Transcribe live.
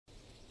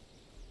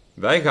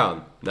Wij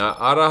gaan naar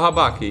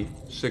Arahabaki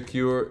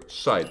Secure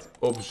Site.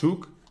 Op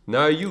zoek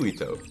naar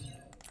Yuito.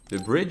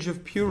 The Bridge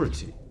of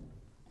Purity.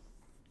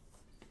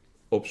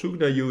 Op zoek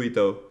naar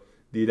Yuito.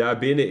 Die daar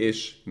binnen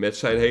is met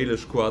zijn hele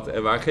squad.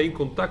 En waar geen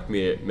contact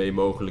meer mee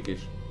mogelijk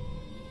is.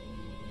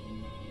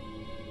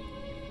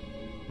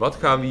 Wat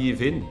gaan we hier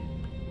vinden?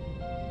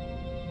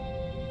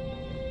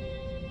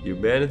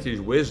 Humanity's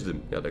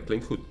Wisdom. Ja, dat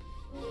klinkt goed.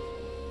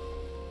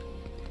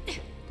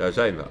 Daar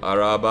zijn we.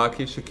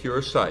 Arahabaki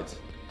Secure Site.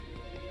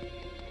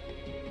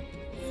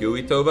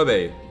 Yuito, waar ben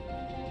je?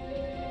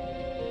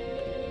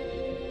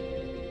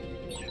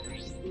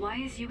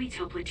 Why is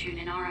Yuito platoon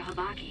in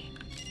Arahabaki?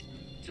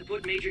 To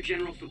put Major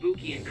General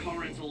Fubuki and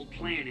Karen's old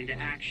plan into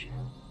action.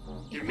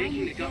 They're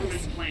making the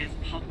government's plans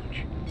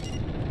public.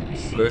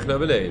 Terug naar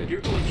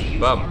beneden.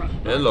 Bam.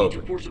 En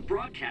lopen.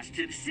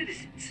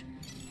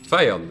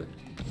 Vijanden.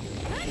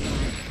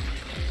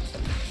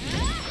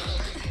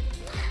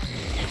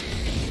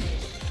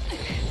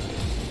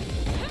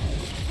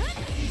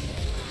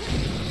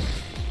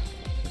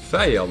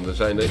 Vijanden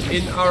zijn er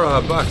in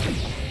Arahabaki.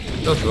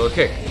 Dat is wel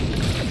gek.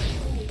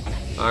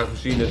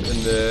 Aangezien het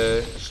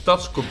een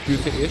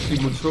stadscomputer is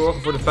die moet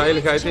zorgen voor de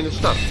veiligheid in de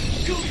stad.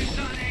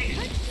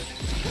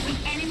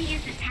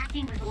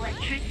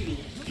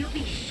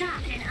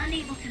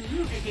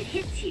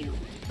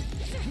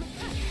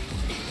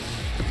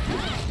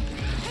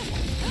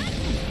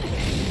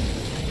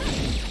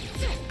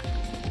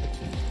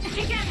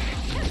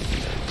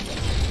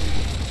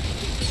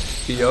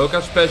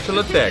 Kyoka Special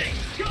Attack.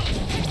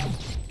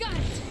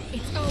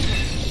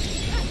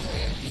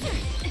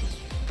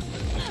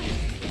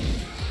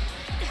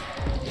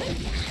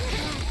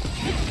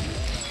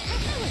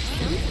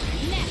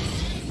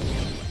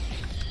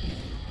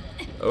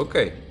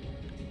 Oké.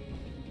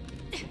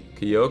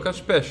 Kyoka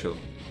Special.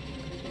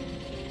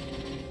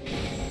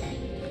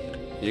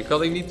 Hier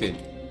kan ik niet in.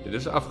 Dit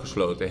is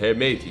afgesloten,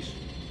 hermetisch.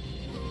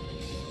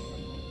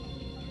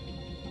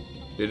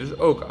 Dit is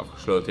ook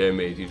afgesloten,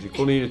 hermetisch. Ik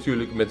kon hier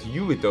natuurlijk met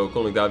Yuito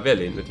kon ik daar wel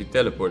in, met die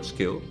teleport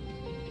skill.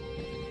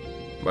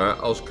 Maar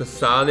als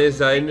Kasane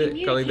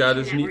zijnde kan ik daar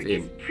dus niet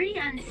in.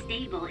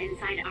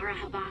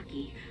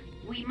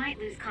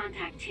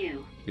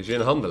 Je is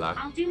een handelaar.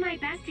 I'll do my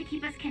best to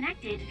keep us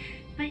connected,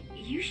 but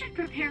you should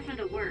prepare for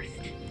the worst.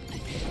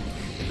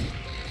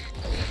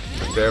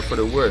 Prepare for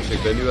the worst.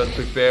 Ik ben nu aan het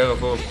preparen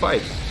voor een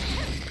fight.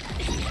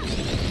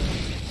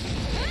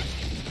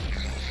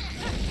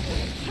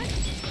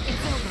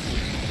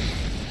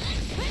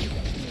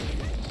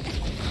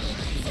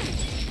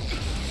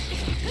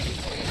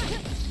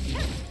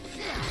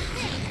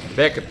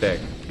 Back attack.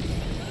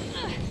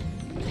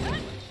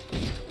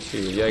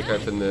 Hier, jij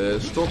krijgt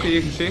een stok in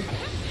je gezicht.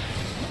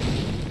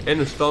 En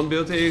een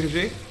standbeeld in je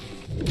gezicht.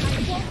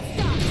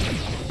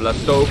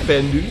 Plateau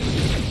pendu.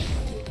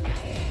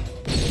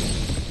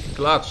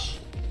 Klats.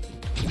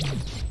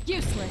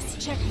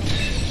 Useless. Check me.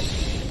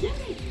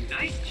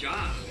 Nice job.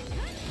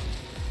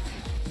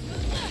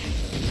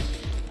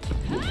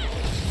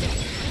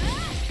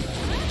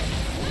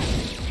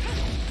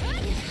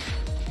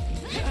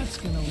 That's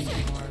gonna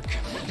work.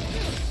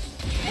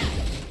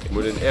 Ik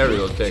moet een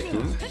aerial attack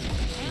doen.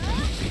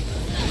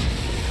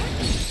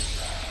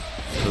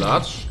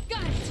 Klats.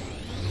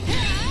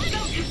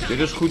 Dit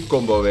is goed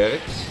combo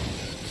werk.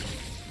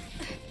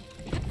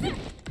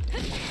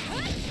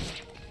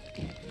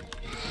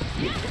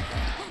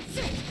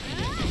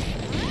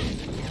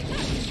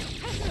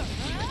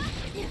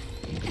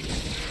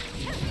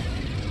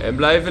 En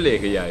blijven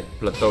liggen jij,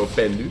 plateau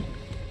pendu.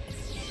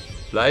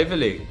 Blijven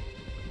liggen.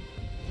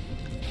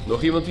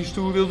 Nog iemand die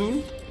stoer wil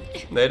doen?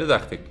 Nee, dat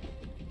dacht ik.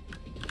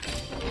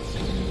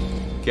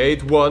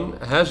 Gate 1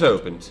 has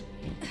opened.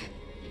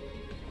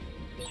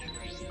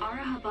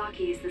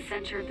 Arahabaki is the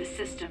center of the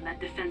system that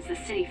defends the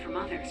city from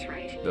others,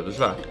 right? Dat is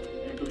waar.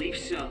 I believe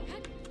so.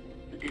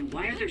 But then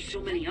why are there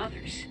so many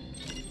others?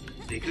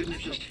 They couldn't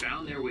have just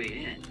found their way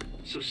in.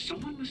 So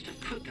someone must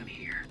have put them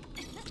here.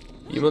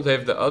 Iemand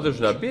heeft de others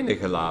naar binnen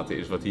gelaten,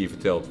 is wat hier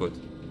verteld wordt.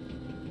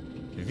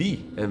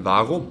 Wie en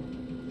waarom?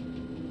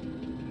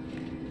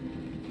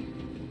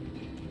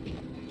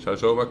 Zou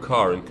zomaar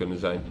Karen kunnen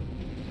zijn.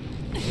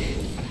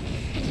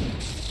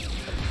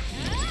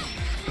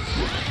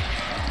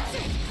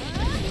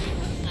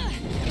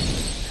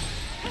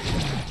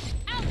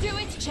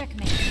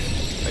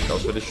 Kijk,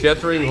 als we de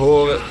shattering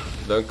horen,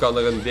 dan kan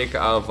er een dikke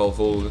aanval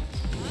volgen.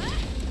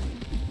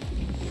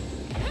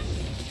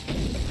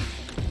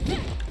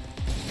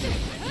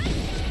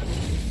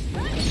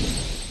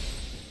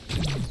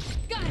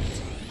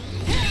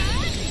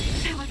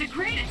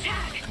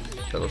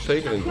 Dat was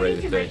zeker een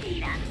great attack.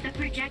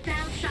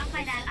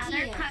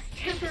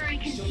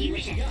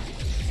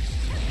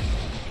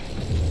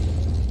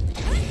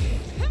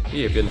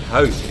 Hier heb je een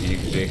huis in je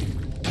gezicht.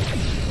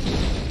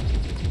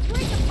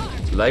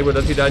 Lijkt me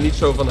dat hij daar niet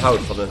zo van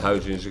houdt, van een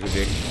huis in zijn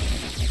gezicht.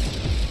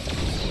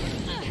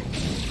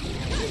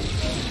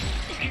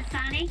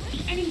 Kasane, the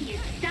enemy is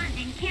stunned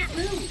and can't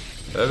move.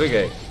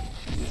 Hoppakee.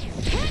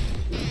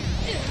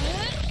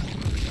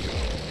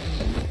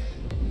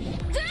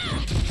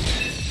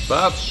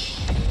 Bats.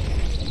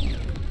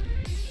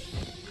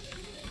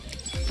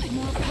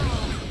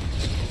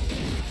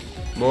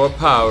 More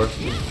power.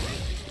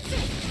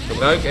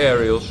 Gebruik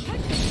aerials.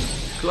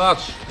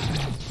 Klats.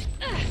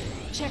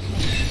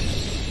 Checkmate.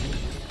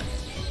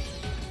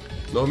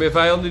 Nog meer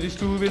vijanden die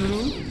stoer willen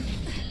doen?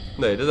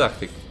 Nee, dat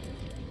dacht ik.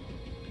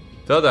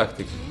 Dat dacht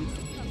ik.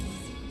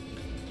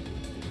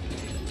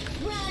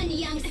 Run,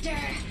 youngster!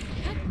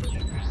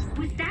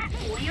 Was that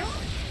oil?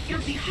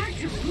 It'll be hard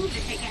to move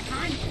if they get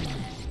on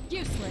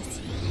you. Useless.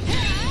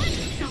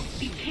 So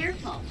be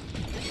careful.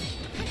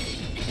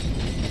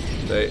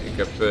 Nee, ik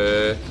heb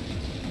de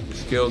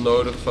skill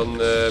nodig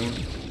van I'm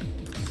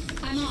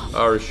off.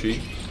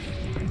 Arashi.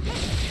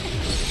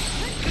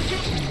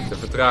 De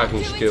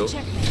vertragingsskill.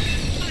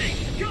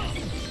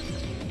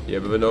 Die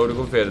hebben we nodig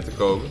om verder te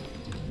komen.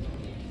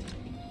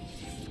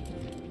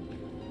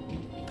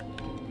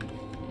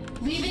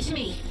 Leave it to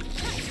me.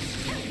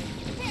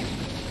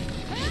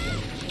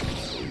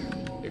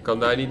 Ik kan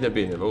daar niet naar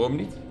binnen. Waarom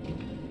niet?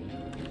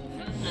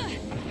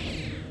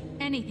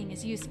 Anything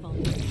is useful.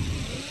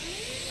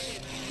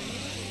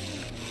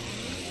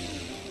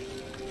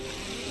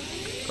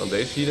 Kan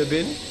deze hier naar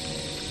binnen?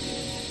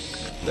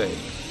 Nee.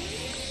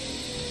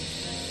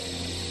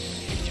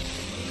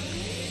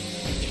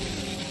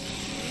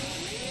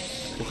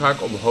 Hoe ga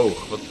ik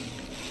omhoog? Want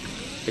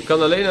ik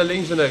kan alleen naar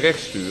links en naar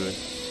rechts sturen.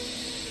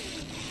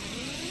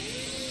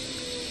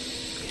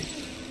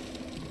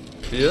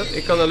 Zie je dat?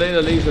 Ik kan alleen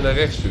naar links en naar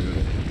rechts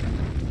sturen.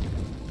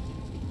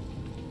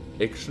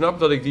 Ik snap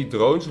dat ik die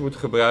drones moet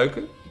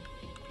gebruiken.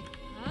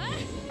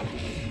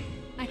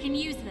 I can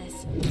use this.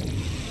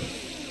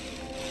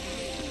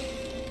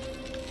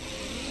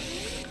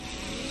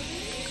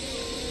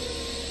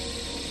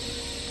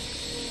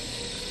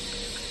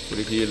 Moet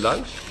ik hier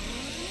langs?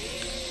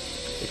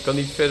 Ik kan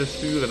niet verder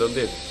sturen dan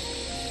dit.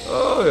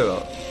 Oh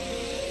ja.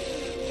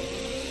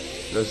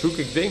 Dan zoek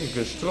ik denk ik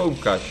een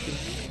stroomkastje.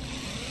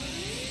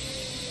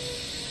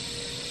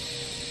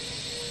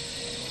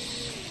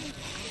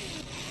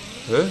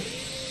 Huh?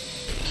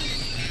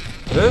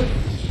 Huh?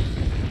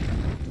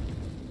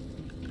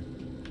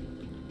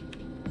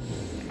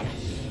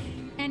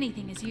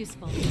 Anything is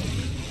useful.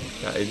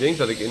 Ja, ik denk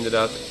dat ik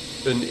inderdaad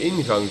een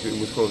ingang... Ik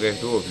moet gewoon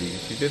rechtdoor vliegen.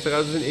 Ziet dit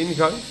eruit als een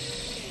ingang?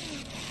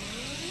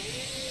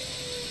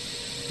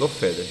 Nog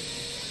verder.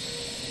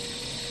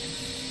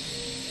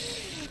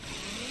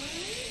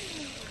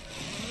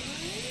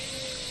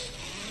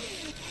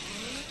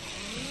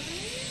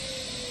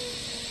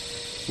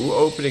 Hoe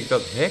open ik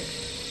dat hek?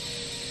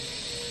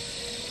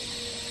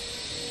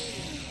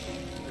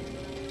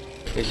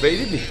 Ik weet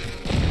het niet.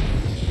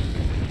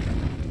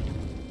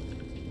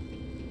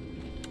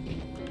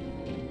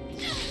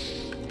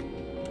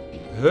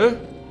 Huh?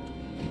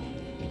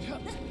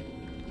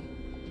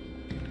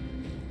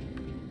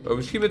 Oh,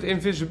 misschien met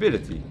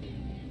invisibility.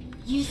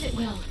 Use it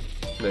well.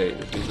 Nee,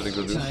 dat is niet wat ik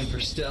wil doen. Time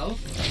for stealth.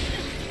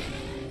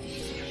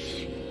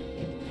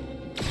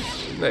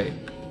 Nee.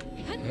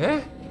 Hè?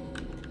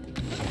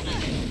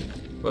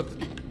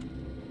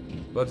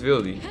 Wat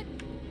wil die?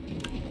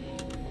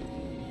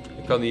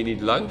 Ik kan hier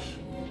niet langs.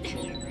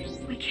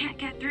 We can't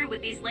get through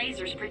with these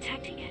lasers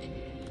protecting it.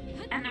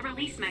 And the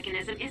release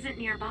mechanism isn't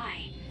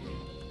nearby.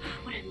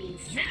 What a mean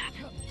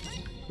sap.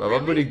 Maar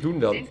wat moet ik doen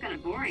dan? Seems kind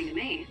of boring to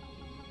me.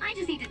 I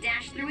just need to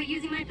dash through it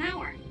using my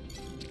power.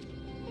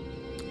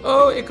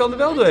 Oh, ik kan er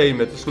wel doorheen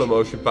met de slow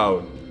motion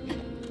power.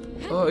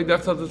 Oh, ik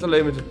dacht dat het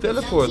alleen met de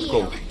teleport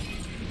komt.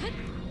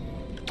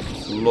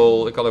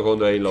 Lol, ik kan er gewoon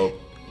doorheen lopen.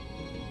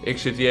 Ik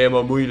zit hier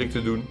helemaal moeilijk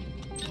te doen.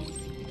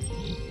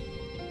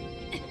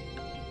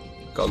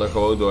 Ik kan er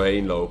gewoon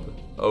doorheen lopen.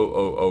 Oh,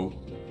 oh, oh.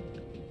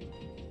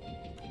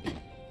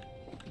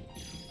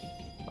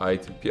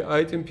 Itempje,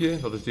 itempje.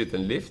 Wat is dit,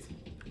 een lift?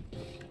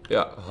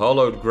 Ja,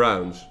 hallowed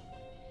grounds.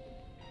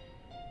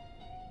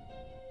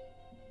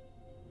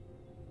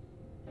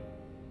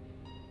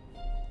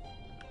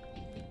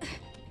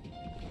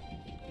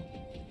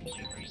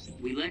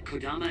 We let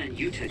Kodama and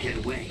Yuta get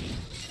away.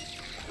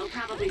 They'll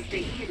probably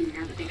stay hidden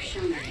now that they've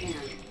shown their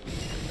hand.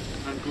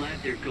 I'm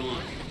glad they're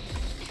gone.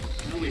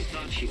 I always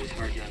thought she was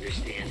hard to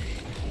understand.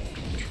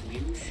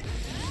 Twins?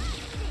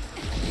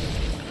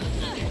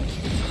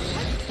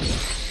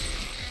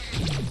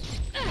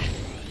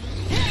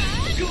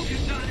 Go,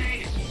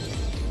 Kasane!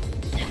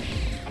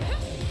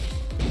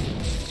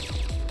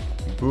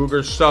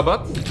 Booger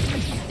Sabbat.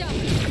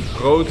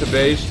 Grote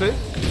beesten.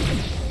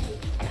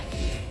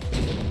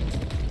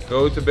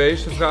 Grote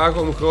beesten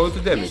vragen om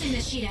grote damage. The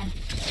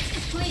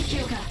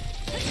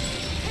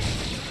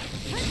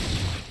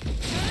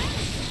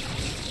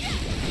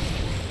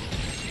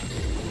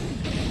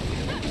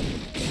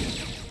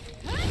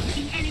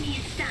enemy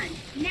is stunned.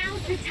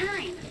 Now's the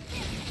time.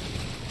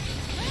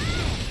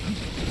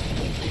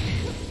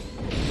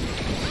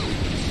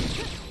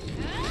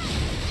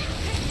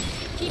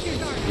 Keep your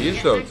guard. Die is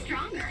Guess dood. I'm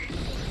stronger.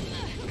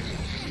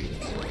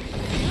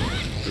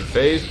 De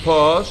face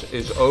paws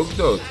is ook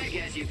dood. I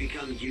guess you've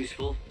become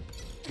useful.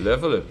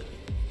 Level up.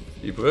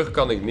 Die brug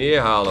kan ik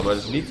neerhalen, maar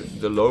dat is niet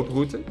de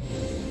looproute.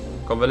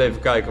 Ik kan wel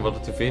even kijken wat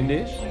er te vinden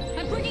is.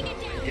 I'm bringing it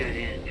down. Dead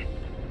end.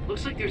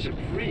 Looks like there's a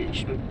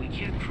bridge, but we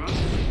can't cross it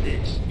like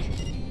this.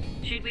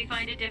 Should we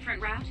find a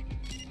different route?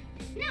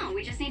 No,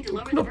 we just need to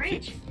lower the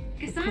bridge.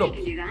 Kasane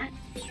can do that.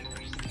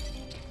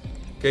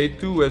 Gate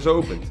 2 is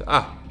opened.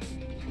 Ah.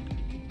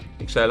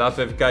 Ik zei laten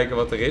we even kijken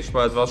wat er is.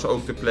 Maar het was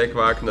ook de plek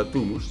waar ik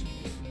naartoe moest.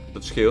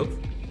 Dat scheelt.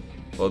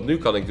 Want nu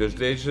kan ik dus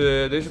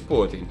deze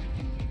poort in.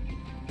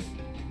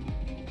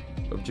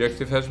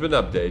 Objective has been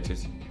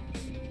updated.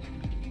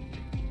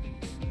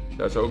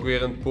 Daar is ook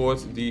weer een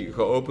poort die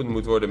geopend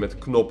moet worden met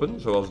knoppen.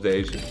 Zoals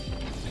deze.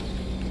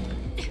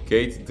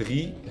 Gate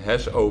 3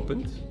 has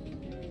opened.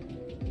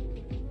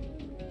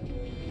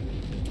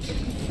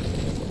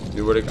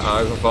 Nu word ik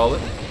aangevallen.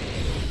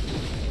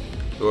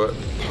 Door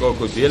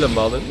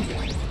krokodillenmannen.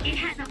 It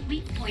has a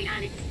weak point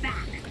on its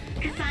back.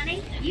 Kasane,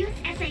 use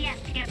SAS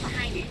to get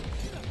behind it.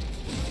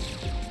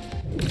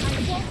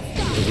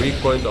 A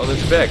weak point on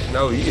his back.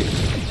 Nou hier.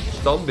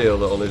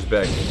 Standbeelden on his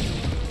back.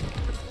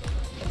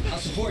 I'll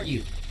support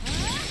you.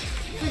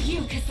 For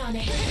you,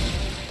 Kasane.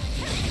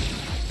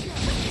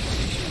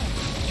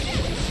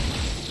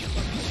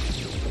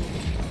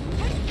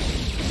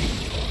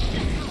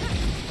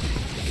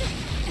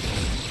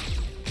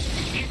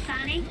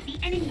 Kasane, the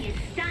enemy is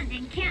stunned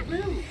and can't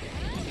move.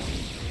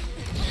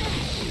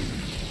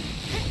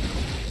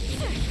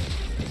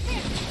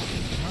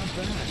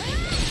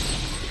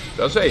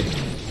 Dat is één.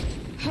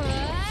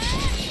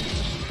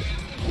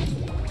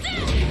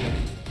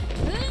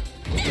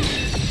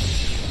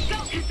 Go,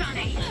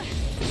 Kasane!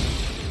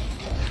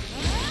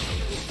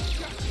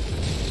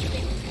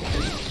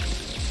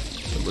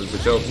 Dan moet ik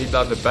mezelf niet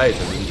laten bijten.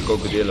 Dat is een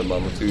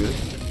krokodillenman natuurlijk.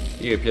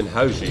 Hier heb je een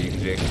huis in je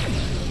gezicht.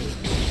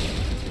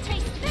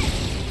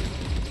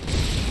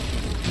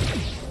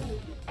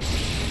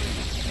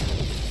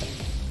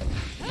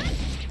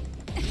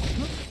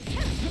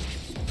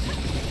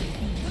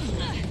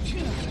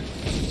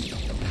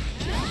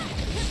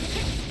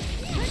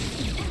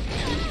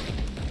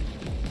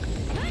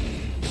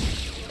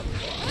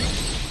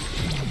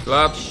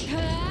 Plaats.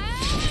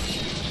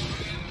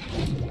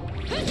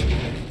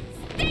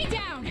 Stay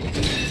down.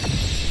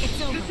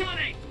 It's over.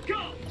 Kasane,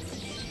 go!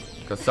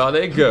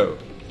 Kasane, go.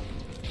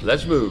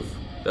 Let's move.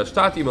 Daar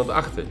staat iemand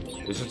achter.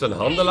 Is het een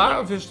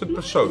handelaar of is het een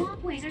persoon?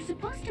 Walkways are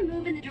supposed to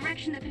move in the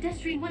direction the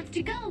pedestrian wants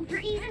to go for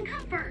ease and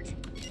comfort.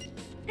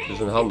 Het is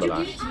een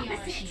handelaar.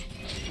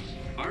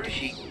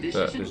 Arashi, this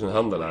Ja, isn't het is een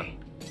handelaar.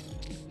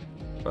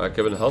 Maar ik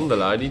heb een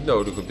handelaar niet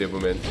nodig op dit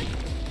moment.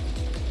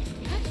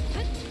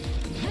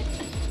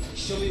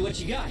 Show me what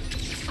you got.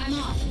 I'm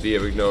off. Die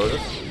heb ik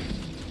nodig.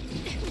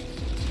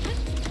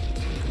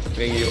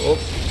 Spring hier op.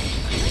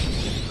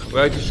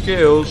 Gebruik je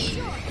skills.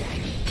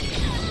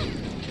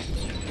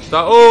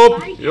 Sta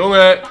op,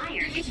 jongen.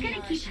 Fire, it's gonna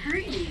keep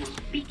hurting you.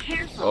 Be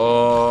careful.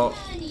 Oh,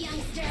 Run,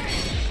 youngster.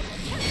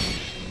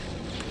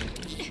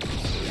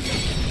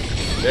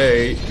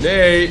 nee,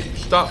 nee.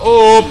 Sta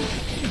op.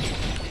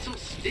 It's so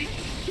sticky.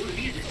 It would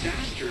be a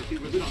disaster if we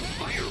were lit on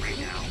fire right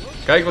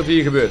now. Kijk wat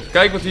hier gebeurt.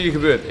 Kijk wat hier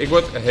gebeurt. Ik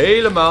word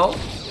helemaal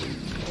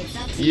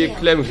hier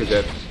klem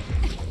gezet.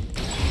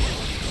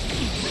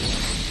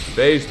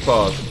 Base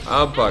pass.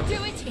 Aanpakken.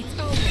 Do it.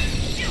 It's over.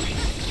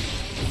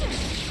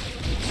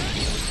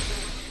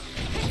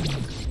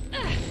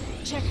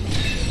 Check me.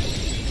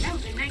 That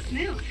was a nice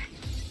move.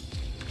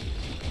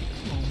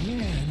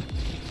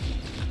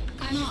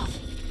 I'm off.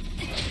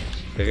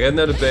 Ren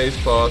naar de base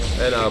pass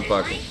en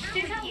aanpakken.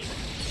 Got it.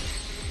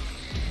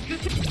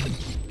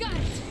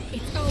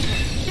 It's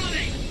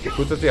over.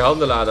 Goed dat die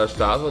handelaar daar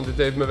staat, want dit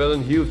heeft me wel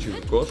een healtje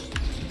gekost.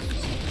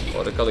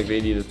 Oh, daar kan ik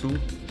weer niet naartoe.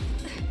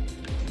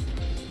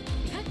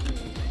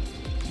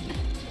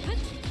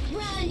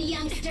 Run,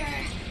 youngster.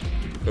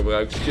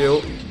 Gebruik skill.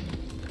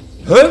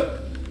 Huh?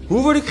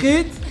 Hoe word ik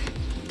gehit?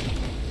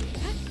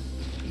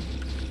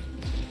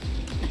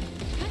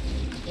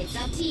 It's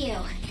up to you.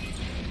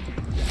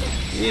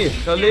 Hier,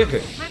 ga liggen.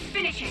 Let's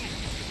finish it.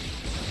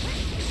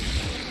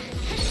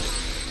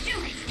 Do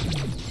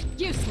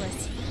it. Useless.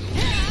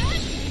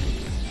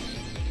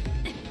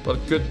 Wat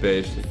een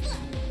kutbeesten.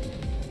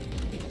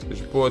 Dus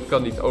de poort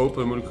kan niet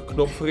open, moet ik een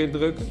knop voor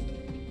indrukken.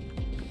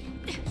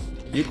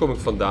 Hier kom ik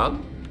vandaan.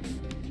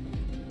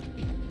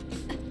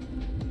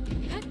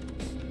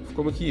 Of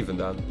kom ik hier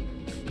vandaan?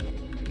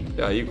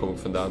 Ja, hier kom ik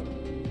vandaan.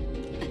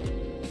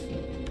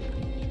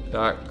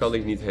 Daar kan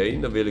ik niet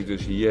heen, dan wil ik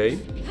dus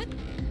hierheen.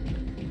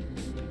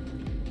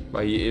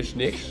 Maar hier is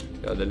niks.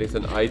 Ja, daar ligt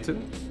een item.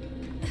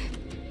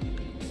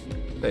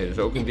 Nee, er is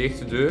ook een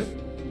dichte deur.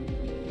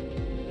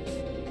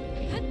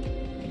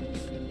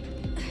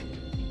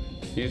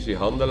 Hier is die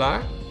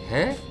handelaar.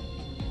 Hè?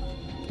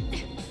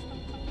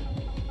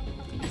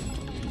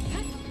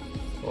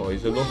 Oh, hier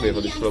zijn nog meer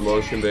van die slow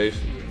motion bezig.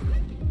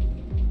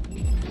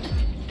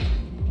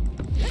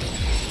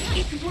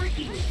 It's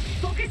working.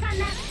 Focus on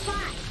that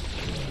spot.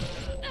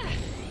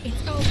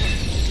 It's over.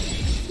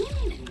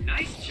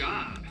 Nice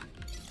job.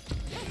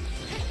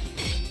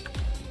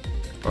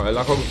 Oh, hij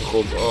lag ook op de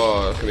grond.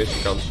 Oh,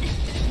 gemiste kans.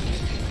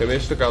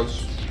 Gemiste kans.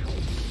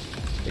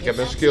 Ik heb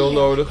een skill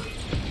nodig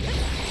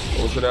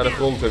om ze naar de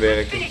grond te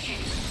werken. Finish it.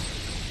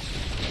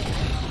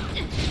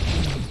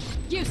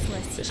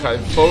 Useless. Ik ga in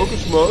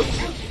focus mode That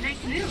was a nice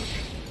move.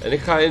 en ik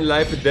ga in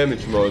lijpe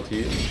damage mode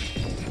hier.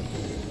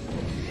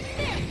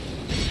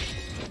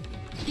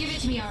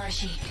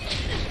 Arashi.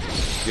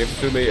 Give it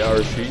to me,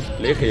 Arashi.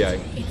 Liggen jij?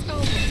 It's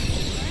over.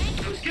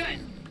 That was good.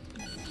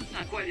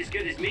 Not quite as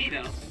good as me,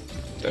 though.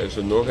 Daar is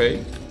er nog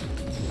één.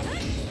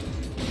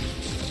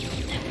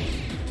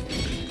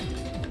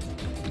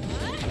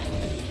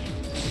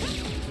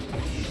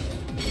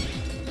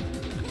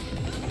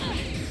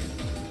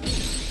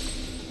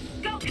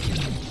 Go!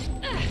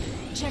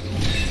 Check me.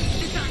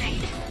 Kasane.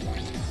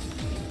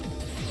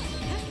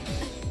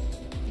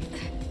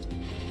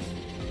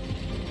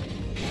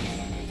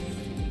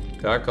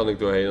 Daar kan ik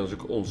doorheen als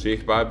ik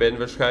onzichtbaar ben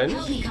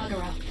waarschijnlijk. Help me,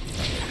 Kagura.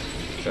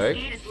 Kijk.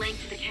 Gate is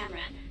linked to the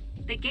camera.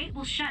 The gate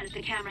will shut if the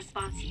camera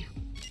spots you.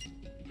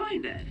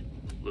 Fine then.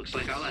 Looks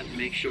like I'll have to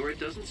make sure it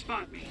doesn't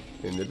spot me.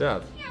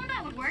 Inderdaad. Yeah,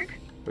 that would work.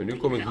 Maar nu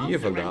kom ik hier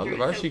vandaan.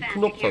 Waar is die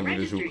knop van die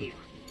we zoeken? You.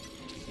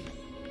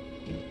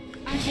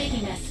 I'm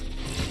taking this.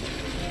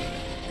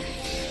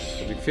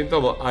 Want ik vind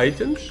allemaal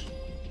items.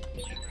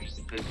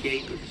 A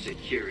gate with a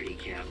security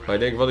camera. Maar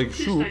ik denk wat ik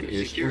This zoek type of is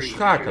een security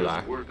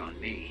schakelaar. doesn't work on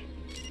me.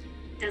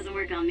 Doesn't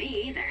work on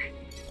me either.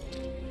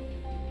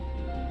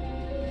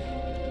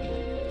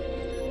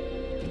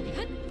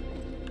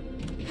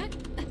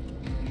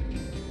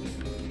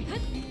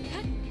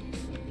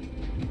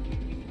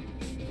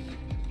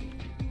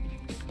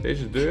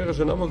 Deze deuren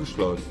zijn allemaal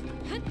gesloten.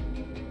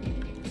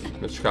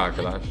 Met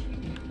schakelaars.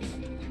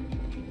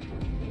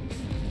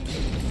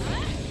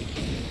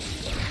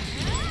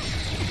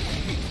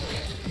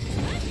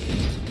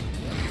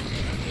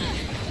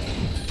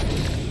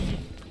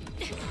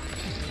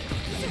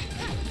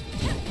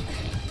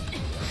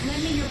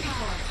 Lend me your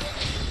power.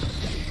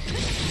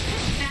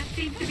 That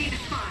seems to be the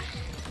spot.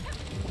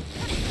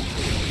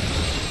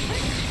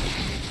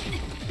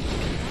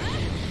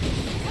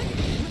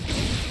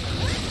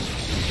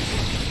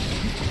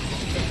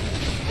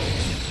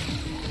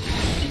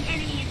 The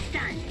enemy is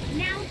stunned.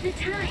 Now's the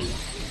time.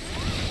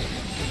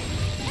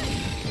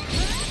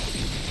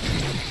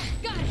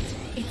 Got it.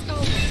 It's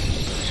over.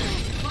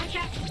 Watch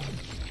out.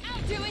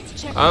 I'll do it.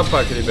 Check.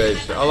 Aanpakken die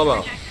beesten,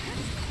 allemaal.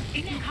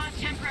 It can cause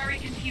temporary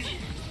confusion.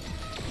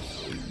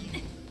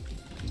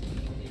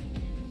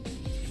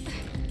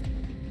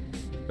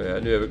 Maar ja,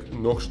 nu heb ik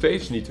nog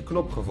steeds niet de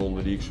knop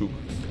gevonden die ik zoek.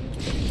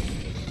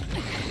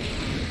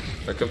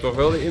 Maar ik heb toch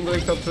wel de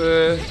indruk dat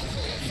we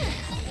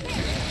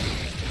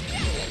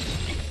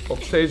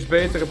op steeds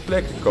betere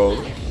plekken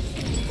komen.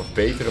 Of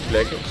betere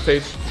plekken.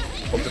 Steeds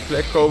op de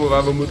plek komen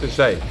waar we moeten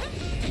zijn.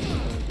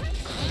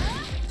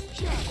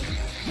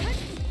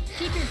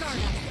 Keep your guard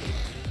up.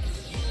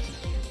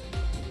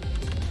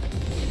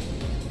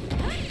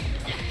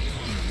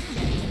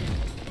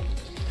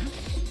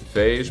 V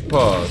is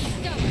pause.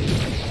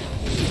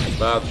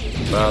 Go.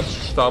 Maat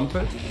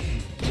stampen.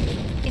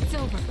 It's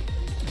over.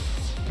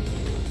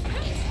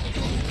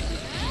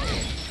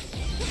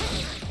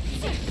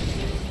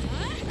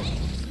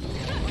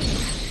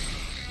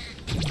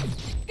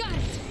 Got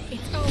it.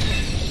 It's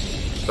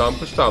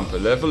over.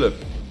 Stampen. Level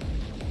up.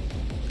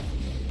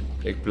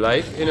 Ik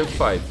blijf in een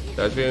fight.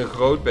 Daar is weer een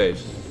groot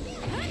beest.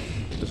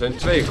 Er zijn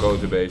 2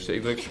 grote beesten.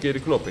 Ik druk de verkeerde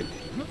knop in.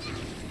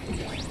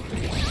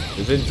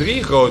 Er zijn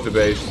 3 grote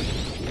beesten.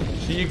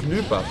 Zie ik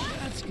nu pas.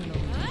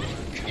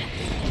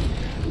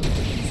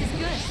 This is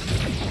good.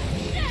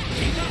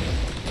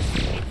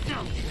 It's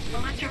soaked.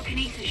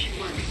 Electrokinesis should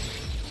work.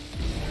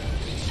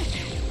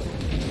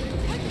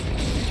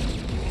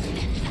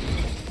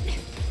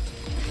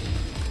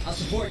 I'll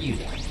support you.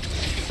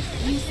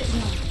 Use it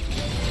now.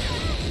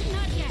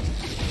 Not yet.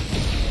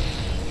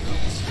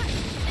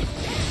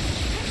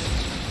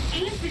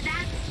 Aim for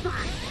that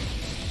spot.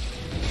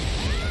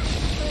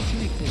 Let's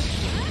make this.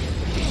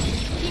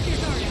 Keep your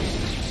guard up.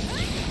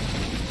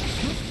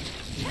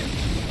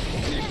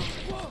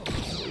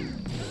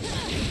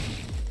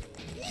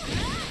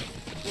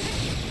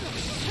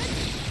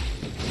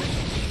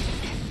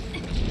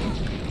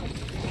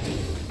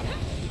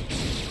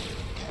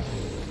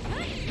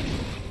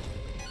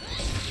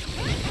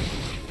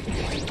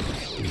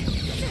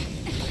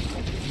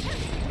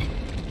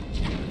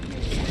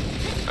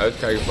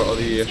 Uitkijken voor al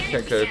die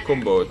gekke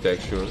combo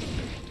attacks, joh. Too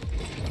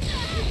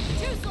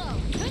slow.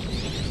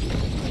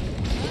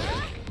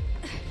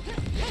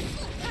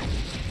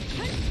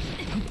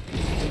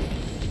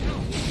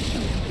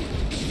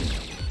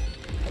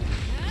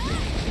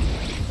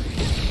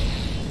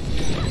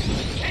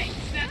 Hey,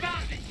 snap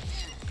out of it!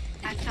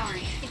 I'm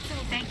sorry.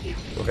 Thank you.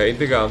 Nog 1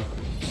 te gaan.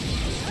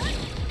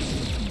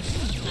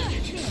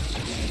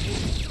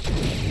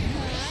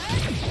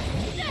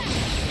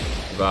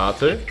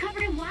 Water.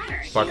 Covered in water.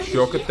 Pak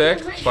shock attack.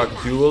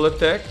 Pak dual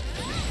attack. It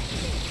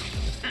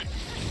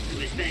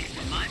was thanks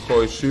to my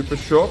Gooi super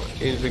shock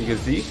in zijn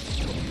gezicht.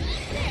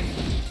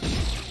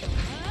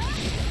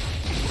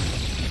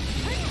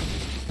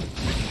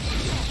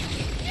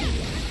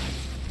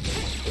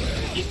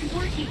 It's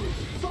working.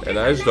 En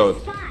hij is dood.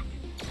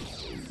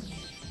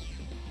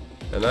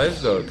 En hij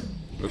is dood.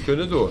 We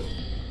kunnen door.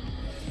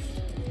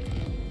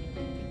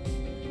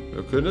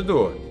 We kunnen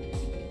door.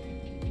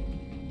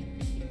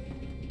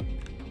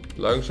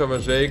 Langzaam maar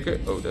zeker.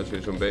 Oh, dat is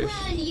weer zo'n beest.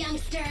 Run,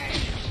 youngster.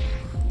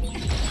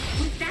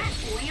 Was that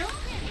oil?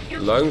 It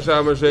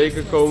Langzaam maar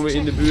zeker komen we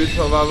in de buurt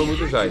van waar we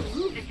moeten zijn.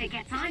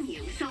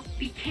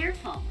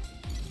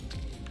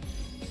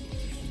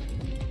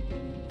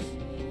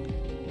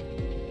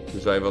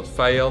 Er zijn wat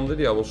vijanden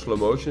die allemaal slow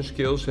motion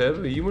skills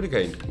hebben. Hier moet ik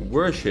heen.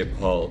 Worship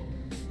Hall.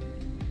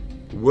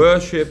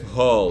 Worship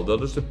Hall.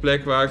 Dat is de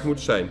plek waar ik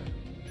moet zijn.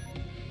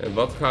 En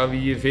wat gaan we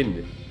hier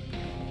vinden?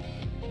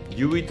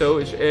 Yuito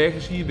is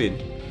ergens hier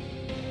binnen.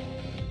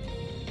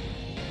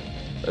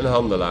 Een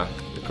handelaar.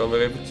 Ik kan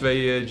weer even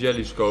 2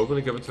 jellies kopen.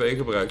 Ik heb er 2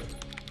 gebruikt.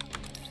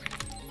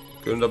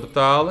 Kunnen we dat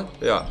betalen?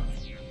 Ja.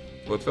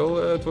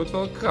 Het wordt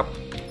wel krap.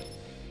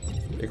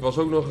 Ik was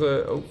ook nog...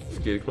 oh,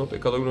 verkeerde knop.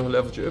 Ik had ook nog een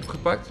leveltje up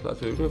gepakt.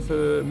 Laten we ook nog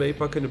even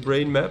meepakken in de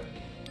brain map.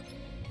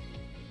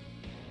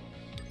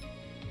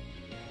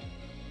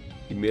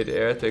 Die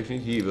mid-air tekst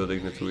niet. Hier wilde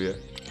ik naartoe, ja.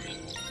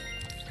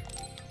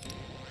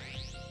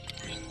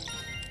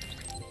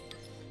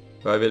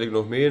 Waar wil ik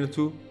nog meer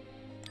naartoe?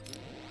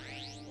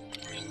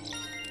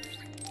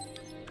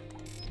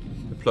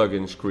 De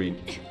plugin screen.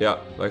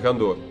 Ja, wij gaan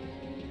door.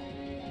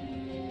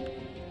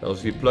 En als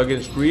ik die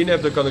plugin screen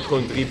heb, dan kan ik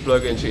gewoon 3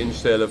 plugins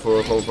instellen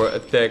voor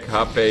attack,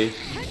 HP.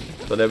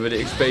 Dan hebben we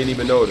de XP niet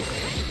meer nodig.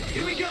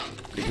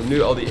 Ik heb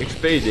nu al die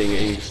XP dingen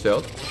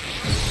ingesteld.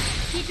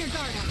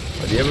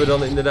 Maar die hebben we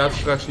dan inderdaad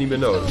straks niet meer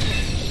nodig.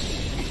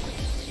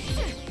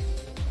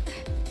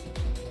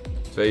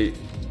 2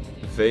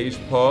 phase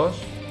pause.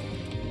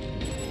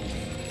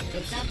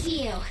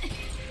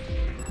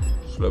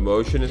 Slow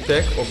motion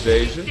attack op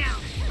deze.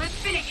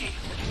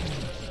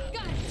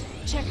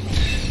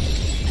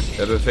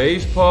 We hebben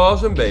phase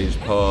pause en base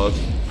pause.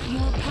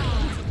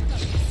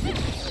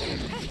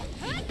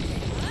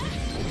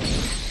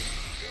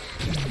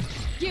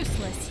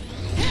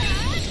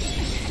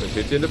 We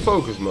zitten in de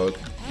focus mode.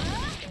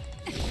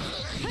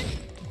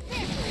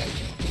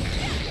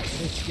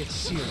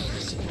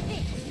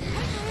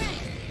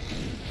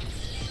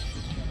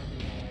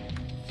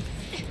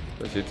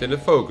 We zitten in de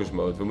focus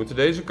mode. We moeten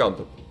deze kant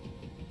op.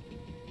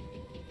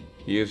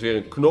 Hier is weer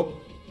een knop.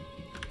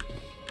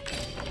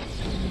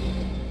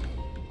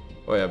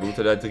 Oh ja, we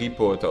moeten daar 3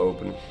 poorten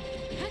openen.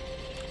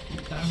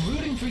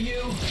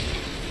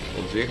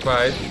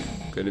 Onzichtbaarheid.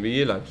 Kunnen we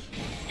hier langs.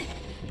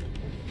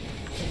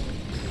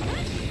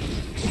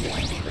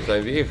 Er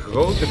zijn weer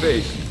grote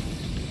beesten.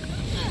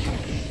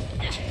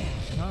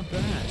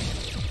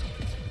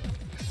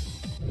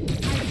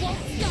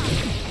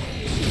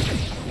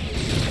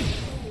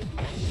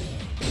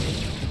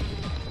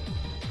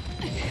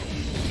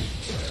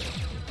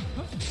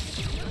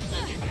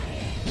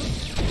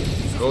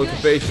 Grote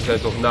beesten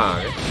zijn toch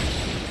naar, hè?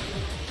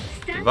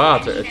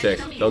 Water attack.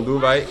 Dan doen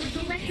wij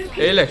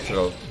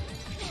elektro.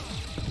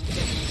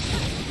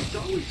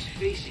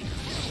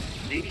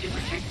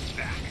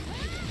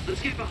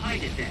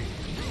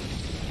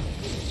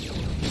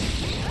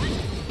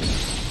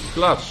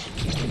 Klats.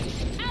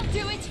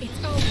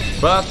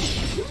 Bats.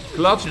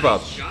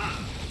 Klatsbats.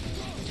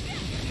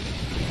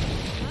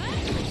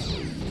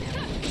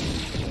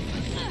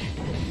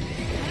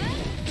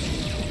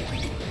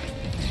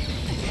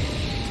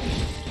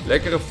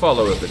 Lekkere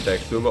follow-up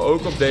attacks doen we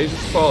ook op deze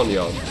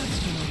Spawnian.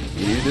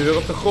 Die nu weer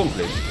op de grond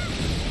ligt.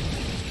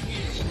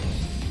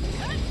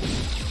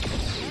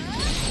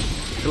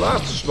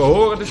 Klats, we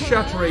horen de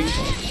shattering.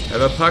 En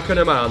we pakken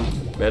hem aan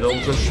met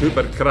onze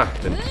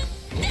superkrachten.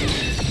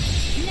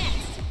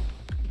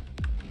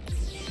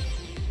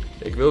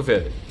 Ik wil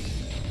verder.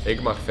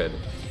 Ik mag verder.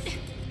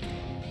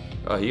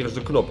 Ah, hier is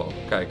de knop al.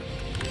 Kijk.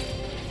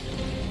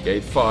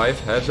 Gate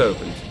 5 has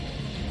opened.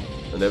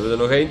 Dan hebben we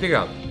er nog 1 te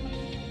gaan.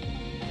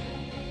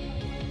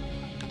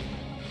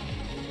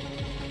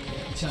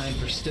 Time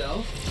for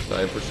stealth.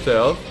 Time for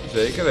stealth,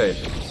 zeker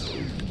weten.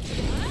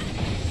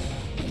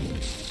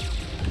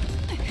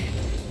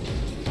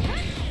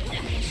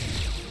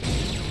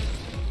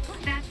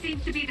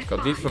 Ik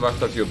had niet verwacht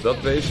dat hij op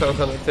dat beest zou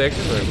gaan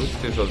attacken, maar goed,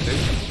 het is wat het is.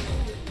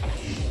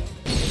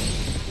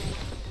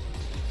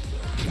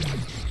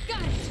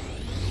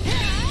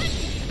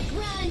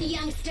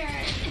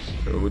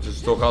 We moeten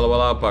ze toch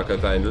allemaal aanpakken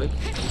uiteindelijk.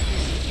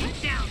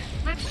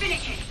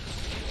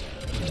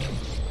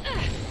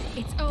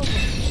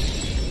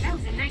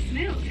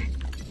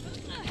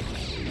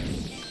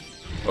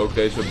 Ook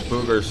deze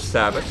Booger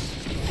Sabbath.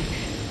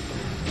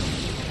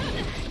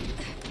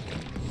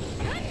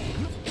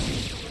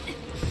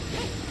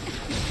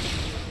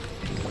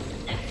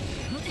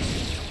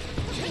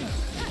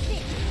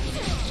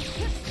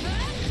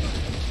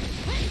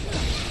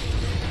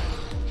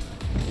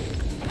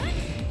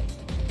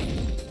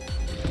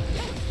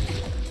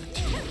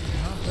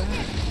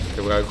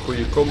 Gebruik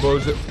goede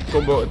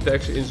combo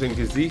attacks in zijn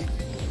gezicht.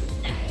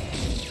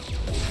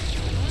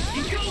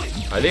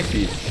 Hij ligt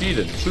hier.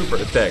 Shield, super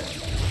attack.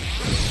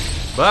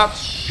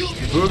 Bats,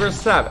 Booger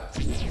Sabbath.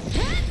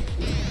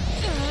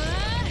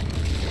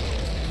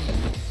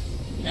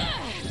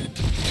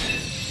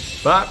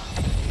 Bat.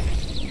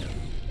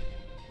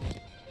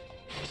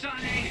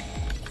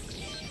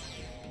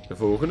 De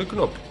volgende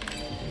knop.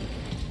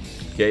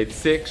 Gate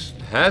 6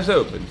 has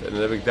opened. En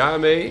dan heb ik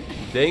daarmee,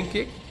 denk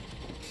ik,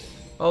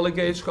 alle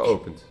gates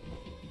geopend.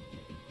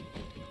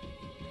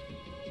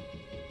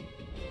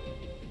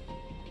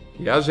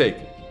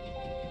 Jazeker.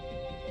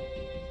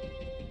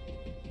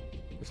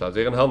 Er staat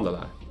weer een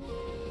handelaar.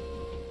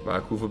 Maar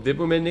ik hoef op dit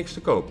moment niks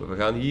te kopen. We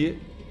gaan hier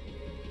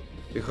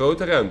de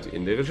grote ruimte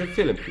in. Er is een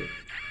filmpje.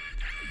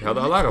 Ik ga de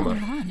alarm af.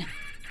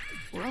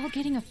 We're all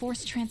getting a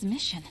forced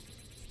transmission.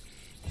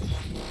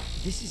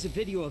 This is a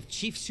video of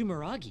Chief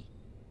Sumeragi.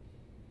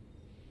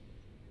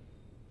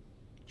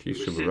 Chief We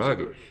were sent to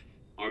Sumeragi. Earth,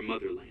 our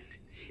motherland,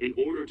 in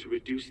order to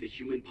reduce the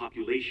human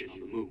population on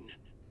the moon.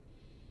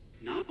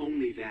 Not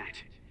only that,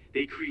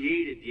 they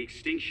created the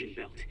extinction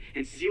belt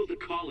and sealed the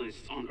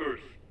colonists on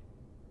Earth.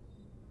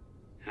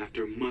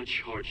 After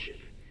much hardship,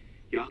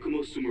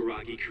 Yakumo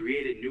Sumeragi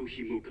created New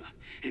Himuka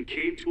and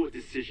came to a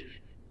decision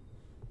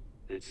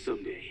that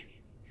someday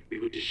we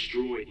would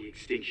destroy the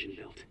extinction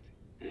belt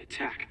and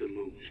attack the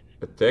moon.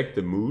 Attack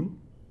the moon?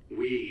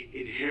 We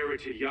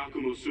inherited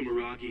Yakumo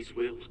Sumeragi's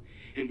will,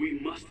 and we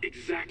must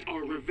exact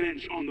our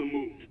revenge on the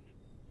moon.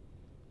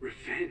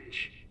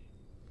 Revenge?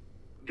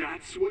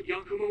 That's what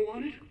Yakumo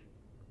wanted?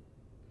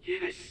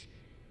 Yes.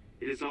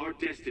 It is our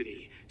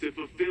destiny to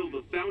fulfill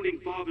the Founding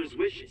Father's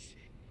wishes.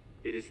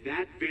 It is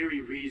that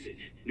very reason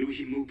New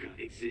Himuka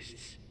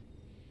exists.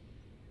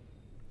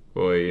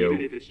 Hoi, yo.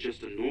 Even if it's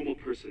just a normal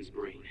person's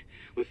brain,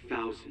 with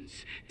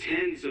thousands,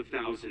 tens of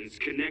thousands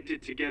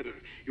connected together,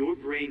 your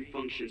brain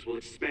functions will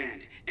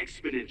expand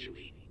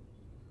exponentially.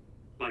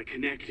 By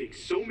connecting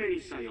so many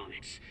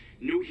psionics,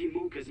 New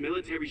Himuka's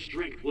military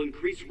strength will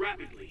increase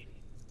rapidly.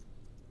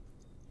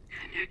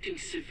 Connecting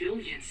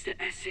civilians to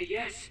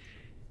SAS?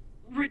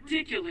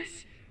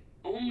 Ridiculous!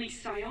 Only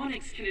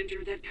psionics can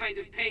endure that kind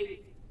of pain.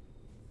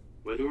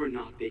 Whether or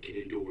not they can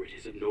endure it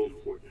is of no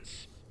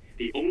importance.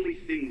 The only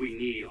thing we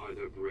need are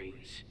their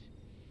brains.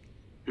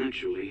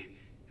 Actually,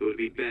 it would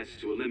be best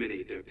to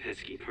eliminate their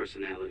pesky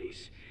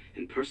personalities,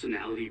 and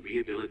personality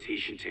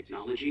rehabilitation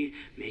technology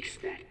makes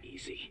that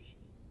easy.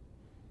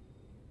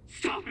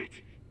 Stop it!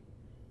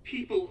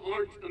 People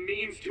aren't a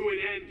means to an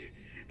end,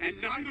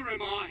 and neither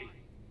am I!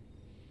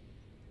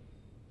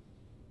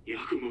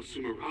 Yakumo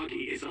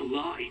Sumeragi is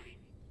alive!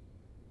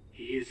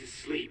 He is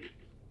asleep,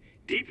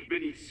 deep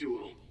beneath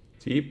Suo.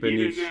 Deep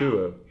beneath Even now,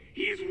 Suo.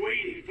 he is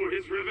waiting for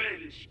his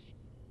revenge!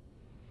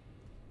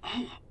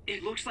 Oh,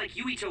 it looks like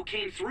Yuito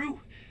came through.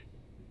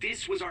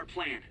 This was our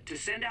plan, to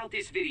send out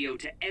this video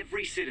to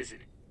every citizen.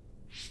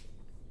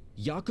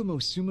 Yakumo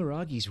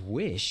Sumeragi's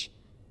wish?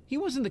 He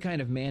wasn't the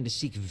kind of man to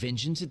seek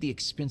vengeance at the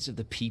expense of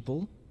the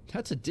people.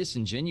 That's a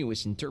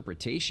disingenuous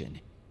interpretation.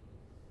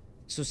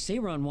 So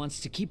Seiran wants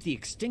to keep the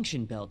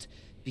extinction belt,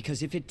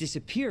 because if it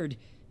disappeared,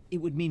 it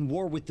would mean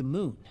war with the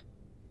moon.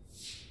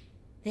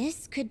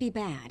 This could be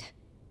bad.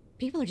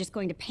 People are just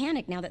going to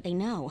panic now that they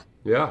know.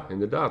 Ja,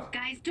 inderdaad.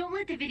 Guys, don't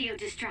let the video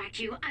distract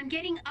you. I'm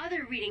getting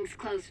other readings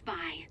close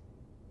by.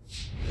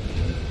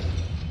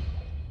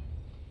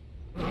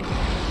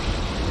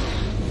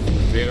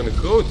 Weer een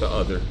grote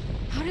adder.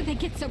 How did they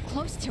get so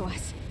close to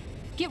us?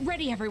 Get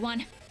ready,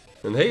 everyone.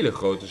 Een hele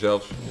grote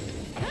zelfs.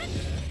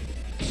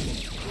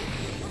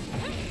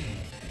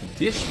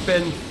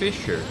 Dispen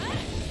Fisher.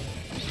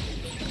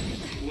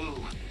 Whoa,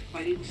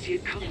 I didn't see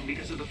it coming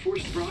because of the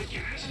forced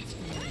broadcast.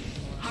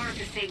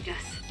 Haruka saved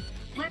us.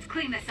 Let's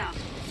clean this up.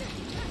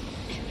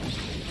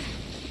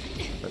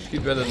 Hij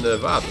schiet met een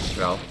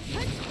waterstraal.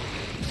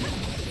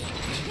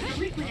 The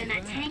liquid in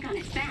that tank on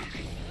its back.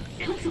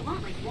 It looks a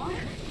lot like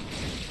water.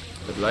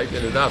 Het lijkt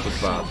inderdaad op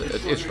water.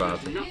 Het is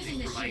water.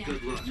 Nothing for my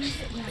good looks.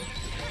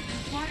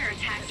 Water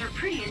attacks are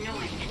pretty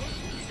annoying.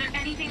 Is there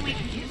anything we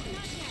can do?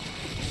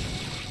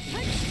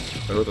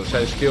 Maar goed, als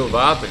zijn skill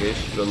water is,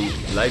 dan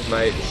lijkt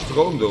mij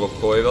stroom erop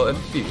gooien wel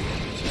effectief.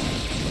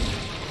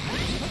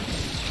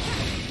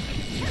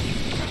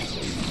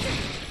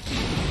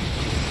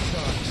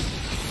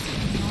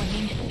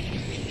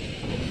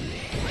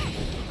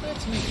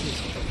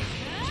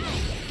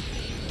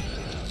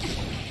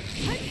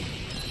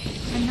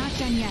 I'm not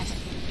done yet.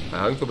 Hij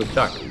hangt op het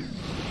dak.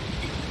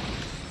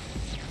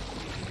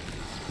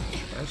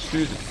 Hij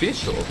stuurt de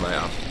vissen op mij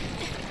af.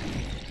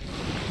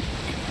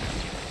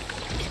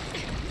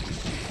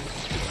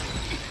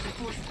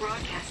 The forced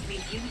broadcast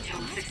made Yuito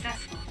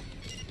successful.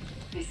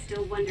 I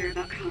still wonder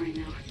about Karin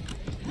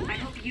though. I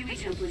hope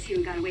Yuito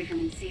platoon got away from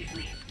him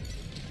safely.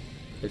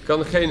 Ik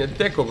kan geen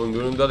attack op hem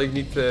doen omdat ik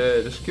niet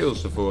de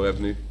skills ervoor heb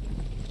nu.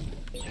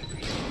 Now,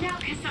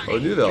 Kasane,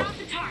 Oh, nu wel. drop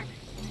the tarp.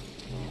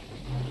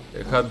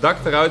 Ik ga het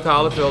dak eruit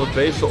halen terwijl het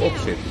beest erop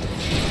zit.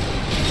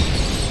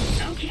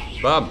 Okay.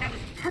 Bam. That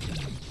was perfect.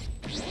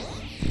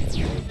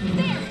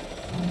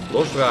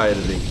 Losdraaien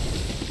dat ding.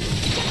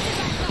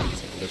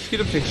 Dat schiet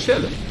op zichzelf.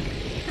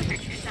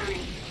 Perfect, Kasane.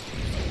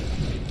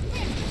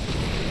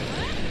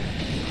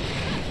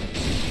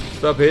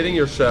 Stop hitting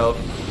yourself.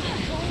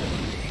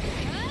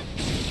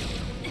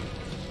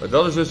 Maar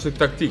dat is dus de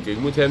tactiek. Ik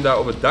moet hem daar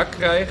op het dak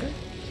krijgen.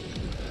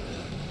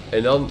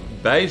 En dan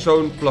bij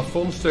zo'n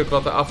plafondstuk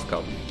wat er af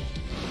kan.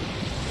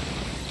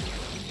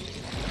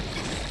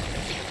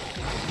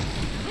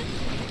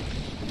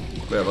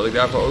 Maar ja, wat ik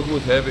daarvoor ook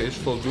moet hebben is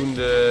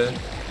voldoende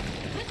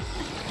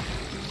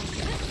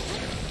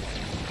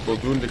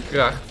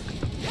kracht.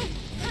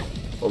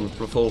 Om het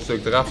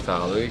plafondstuk eraf te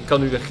halen. Ik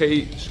kan nu de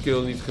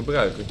G-skill niet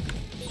gebruiken.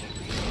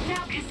 Now,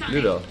 Kasane,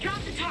 Nu wel. drop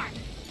the tarp.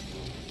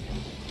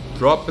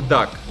 Drop het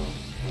dak.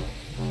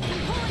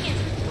 Pulling it!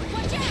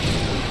 Watch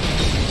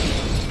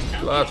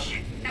out! Plaats.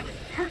 That was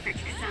perfect,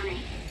 Kasane.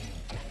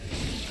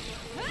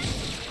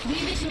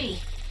 Leave it to me.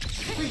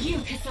 For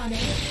you, Kasane.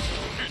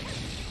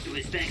 It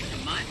was thanks to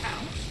my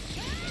power.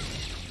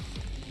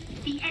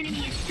 The enemy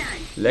is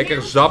stunned.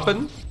 Lekker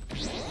zappen.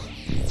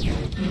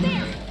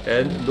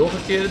 En nog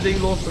een keer het ding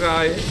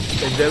losdraaien.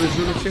 En damage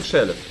doen op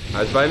zichzelf.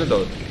 Hij is bijna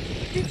dood.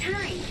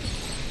 Deterring.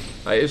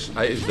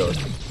 Hij is dood.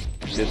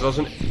 Dit was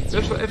een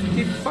best wel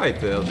effectieve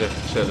fight, dat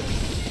zegt het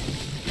zelf.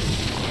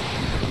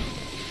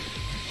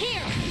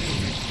 Here!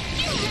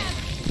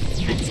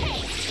 You have a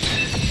taste!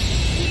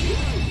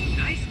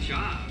 Nice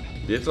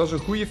job. Dit was een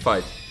goede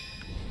fight.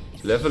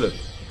 Level up.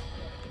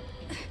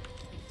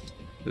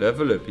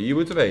 Level up. Hier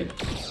moeten we heen.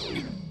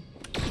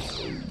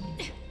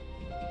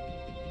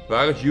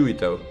 Waar is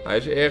Yuito? Hij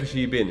is ergens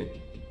hier binnen.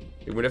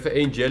 Ik moet even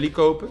 1 jelly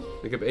kopen.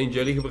 Ik heb 1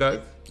 jelly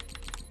gebruikt.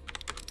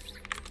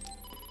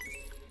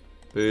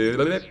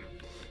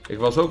 Ik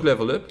was ook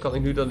level up. Kan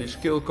ik nu dan die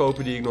skill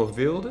kopen die ik nog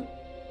wilde?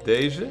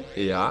 Deze?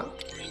 Ja.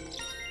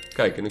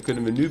 Kijk, en dan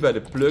kunnen we nu bij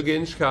de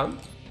plugins gaan.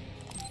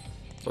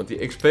 Want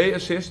die XP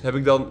assist heb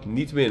ik dan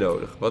niet meer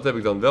nodig. Wat heb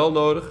ik dan wel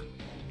nodig?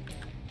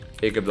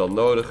 Ik heb dan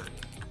nodig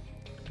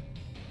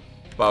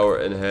Power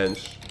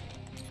Enhance.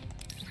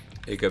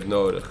 Ik heb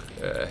nodig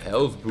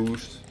Health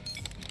Boost.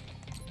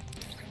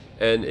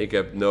 En ik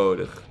heb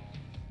nodig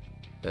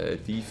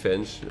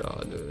Defense. Ja,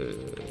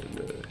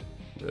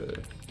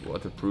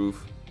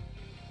 Waterproof.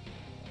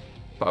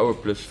 Power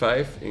plus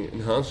 5.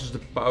 Enhances the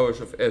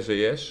powers of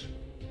SAS.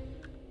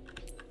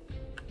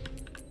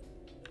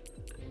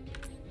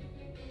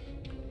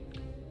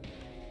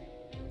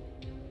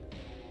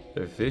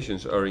 The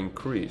visions are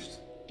increased.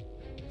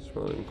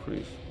 Small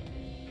increase.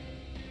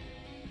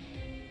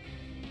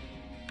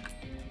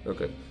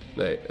 Oké.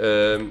 Nee,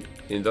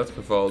 in dat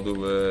geval doen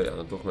we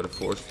dan toch maar de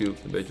force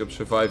field. Een beetje op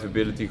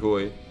survivability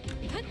gooien.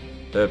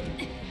 Hup.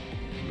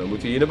 Dan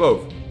moeten we hier naar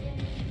boven.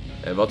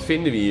 En wat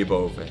vinden we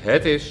hierboven?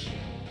 Het is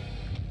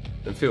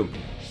een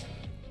filmpje.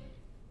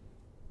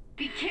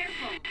 Be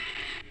careful.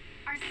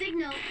 Our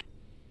signal.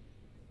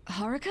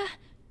 Haruka?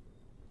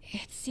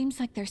 It seems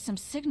like there's some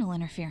signal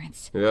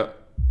interference. Ja.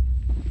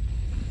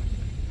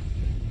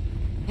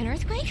 An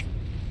earthquake?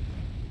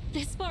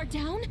 This far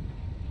down?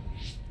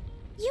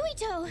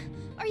 Yuito,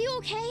 are you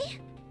okay?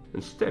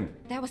 Een stem.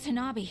 That was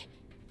Hanabi.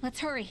 Let's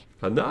hurry.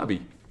 Hanabi.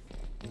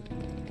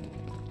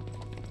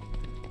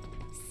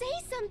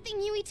 Say something,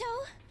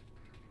 Yuito.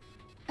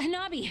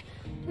 Hanabi!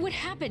 What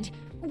happened?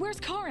 Where's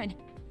Karin?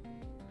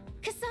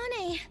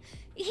 Kasane,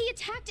 he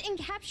attacked and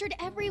captured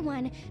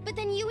everyone, but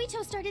then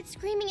Yuito started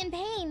screaming in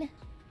pain.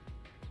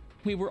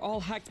 We were all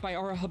hacked by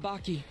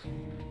Arahabaki.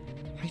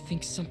 I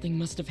think something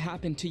must have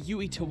happened to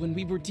Yuito when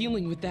we were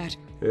dealing with that.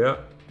 Ja.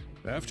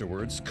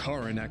 Afterwards,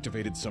 Karin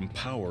activated some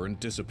power and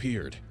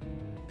disappeared.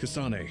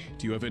 Kasane,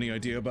 do you have any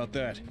idea about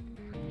that?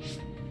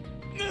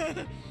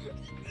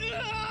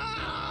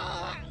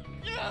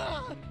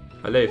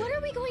 Hij leeft. What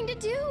are we going to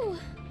do?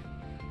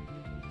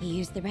 He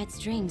used the red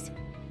strings.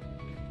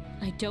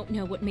 I don't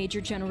know what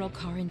Major General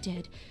Karin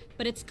did,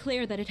 but it's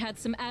clear that it had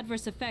some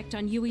adverse effect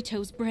on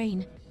Yuito's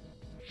brain.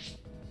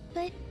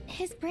 But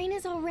his brain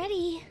is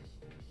already...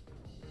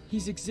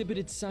 He's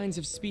exhibited signs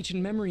of speech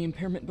and memory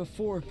impairment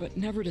before, but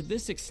never to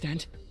this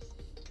extent.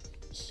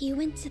 He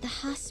went to the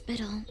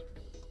hospital,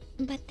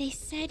 but they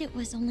said it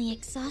was only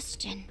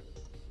exhaustion.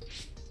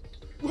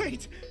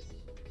 Wait!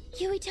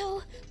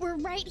 Yuito, we're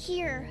right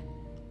here.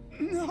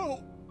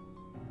 No!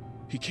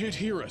 He can't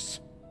hear us.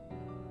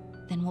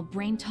 Then we'll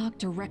brain talk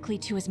directly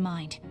to his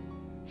mind.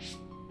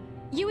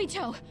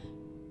 Yuito!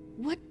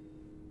 What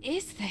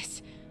is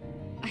this?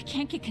 I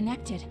can't get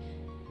connected.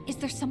 Is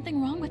there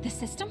something wrong with the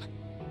system?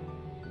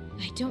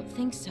 I don't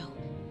think so.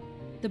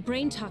 The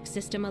brain talk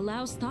system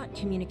allows thought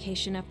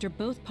communication after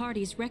both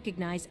parties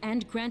recognize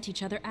and grant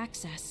each other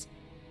access.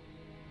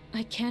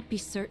 I can't be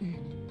certain,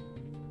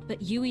 but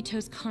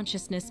Yuito's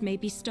consciousness may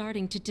be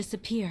starting to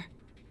disappear.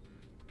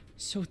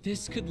 So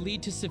this could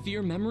lead to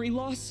severe memory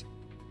loss?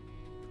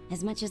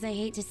 As much as I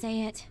hate to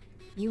say it,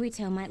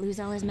 Yuito might lose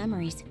all his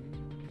memories.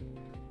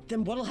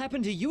 Then what'll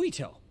happen to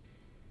Yuito?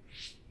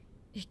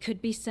 It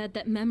could be said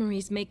that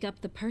memories make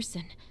up the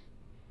person.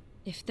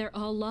 If they're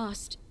all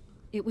lost,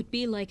 it would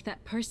be like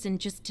that person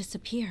just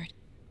disappeared.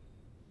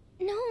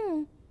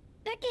 No,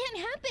 that can't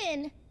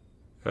happen.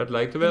 Het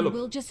lijkt er wel op.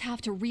 We'll just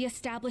have to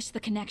re-establish the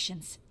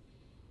connections.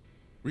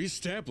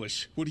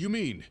 Reestablish? What do you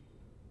mean?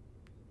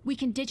 We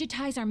can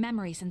digitize our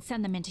memories and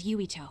send them into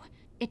Yuito.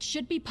 It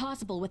should be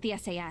possible with the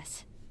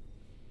SAS.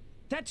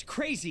 That's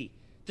crazy!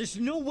 There's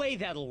no way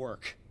that'll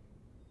work!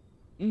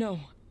 No,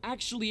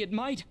 actually it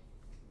might.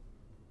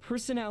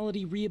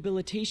 Personality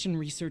rehabilitation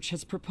research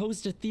has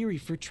proposed a theory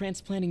for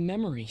transplanting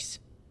memories.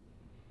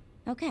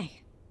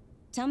 Okay.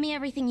 Tell me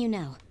everything you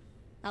know.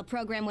 I'll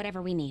program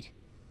whatever we need.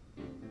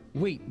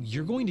 Wait,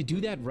 you're going to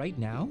do that right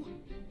now?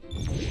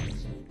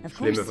 Of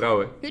course. Slimme vrouw,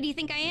 hè? Who do you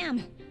think I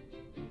am?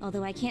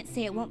 Although I can't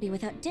say it won't be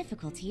without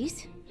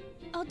difficulties.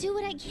 I'll do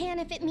what I can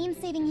if it means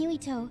saving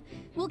Yuito.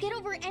 We'll get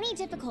over any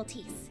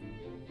difficulties.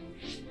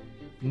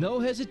 No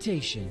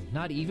hesitation,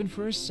 not even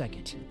for a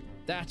second.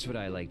 That's what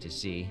I like to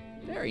see.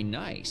 Very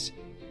nice.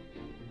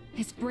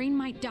 His brain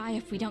might die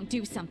if we don't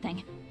do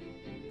something.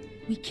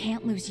 We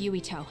can't lose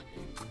Yuito,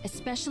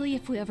 especially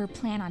if we ever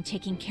plan on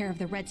taking care of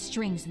the red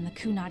strings in the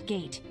Kunad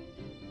Gate.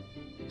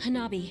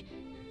 Hanabi,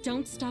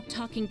 don't stop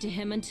talking to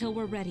him until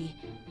we're ready.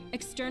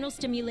 External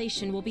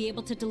stimulation will be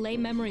able to delay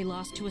memory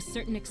loss to a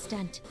certain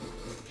extent.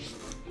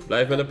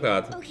 Blijf met hem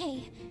praten.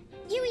 Okay.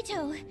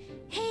 Yuito.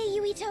 Hey,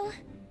 Yuito.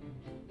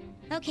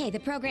 Okay, the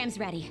program's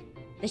ready.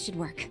 This should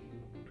work.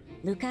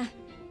 Luca,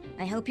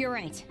 I hope you're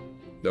right.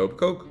 Dat hoop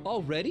ik ook.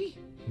 Already?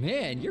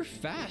 Man, you're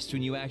fast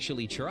when you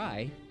actually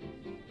try.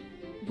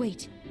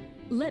 Wait,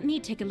 let me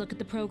take a look at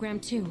the program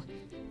too.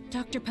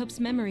 Dr. Pope's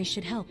memory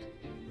should help.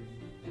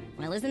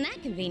 Well, isn't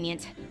that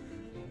convenient?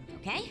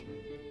 Okay?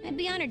 I'd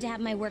be honored to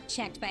have my work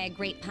checked by a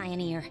great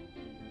pioneer.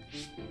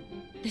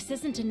 This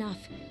isn't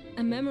enough.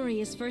 A memory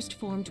is first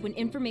formed when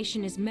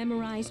information is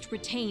memorized,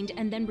 retained,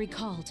 and then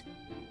recalled.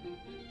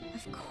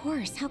 Of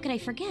course, how could I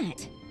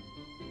forget?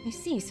 I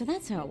see, so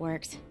that's how it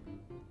works.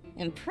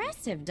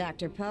 Impressive,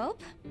 Dr.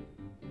 Pope.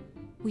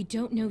 We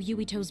don't know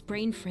Yuito's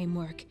brain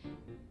framework.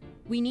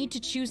 We need to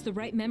choose the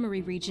right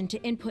memory region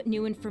to input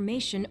new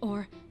information,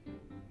 or...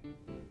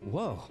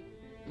 Whoa.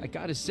 I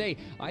gotta say,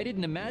 I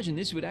didn't imagine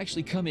this would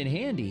actually come in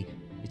handy.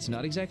 It's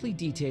not exactly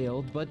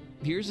detailed, but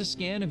here's a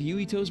scan of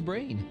Yuito's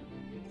brain.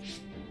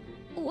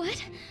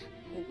 What?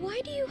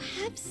 Why do you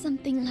have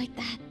something like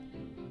that?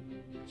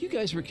 You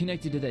guys were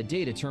connected to that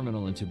data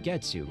terminal in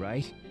Togetsu,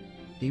 right?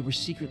 They were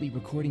secretly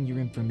recording your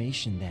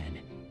information then.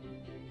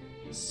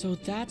 So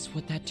that's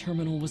what that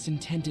terminal was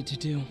intended to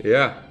do.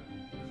 Ja.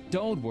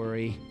 Don't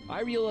worry.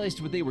 I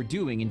realized what they were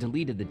doing and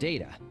deleted the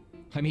data.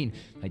 I mean,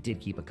 I did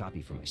keep a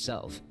copy for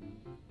myself.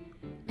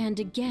 And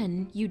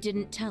again, you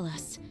didn't tell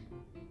us.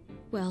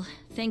 Well,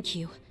 thank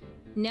you.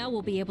 Now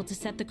we'll be able to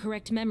set the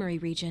correct memory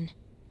region.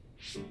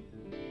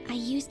 I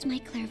used my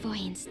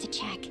clairvoyance to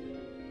check.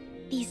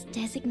 These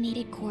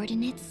designated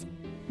coordinates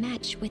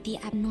match with the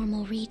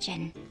abnormal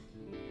region.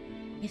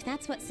 If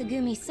that's what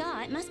Tsugumi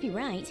saw, it must be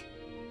right.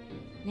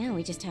 Now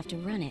we just have to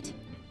run it.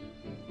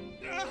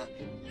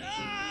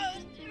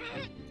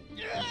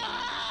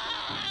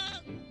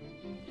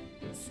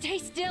 Stay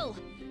still!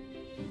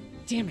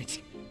 Damn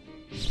it.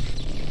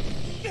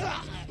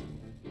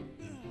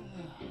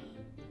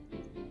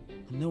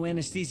 I'm no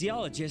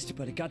anesthesiologist,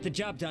 but it got the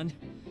job done.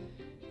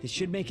 This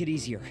should make it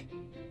easier.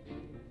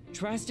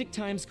 Drastic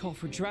times call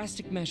for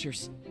drastic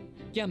measures.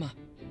 Gemma,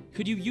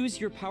 could you use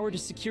your power to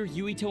secure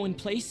Yuito in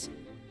place?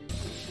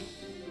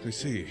 I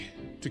see.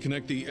 To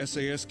connect the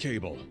SAS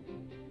cable.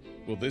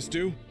 Will this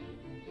do?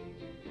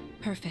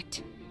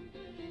 Perfect.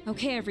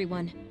 Okay,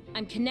 everyone.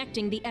 I'm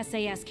connecting the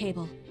SAS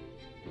cable.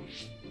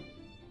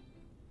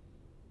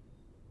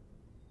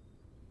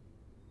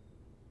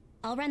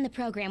 I'll run the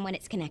program when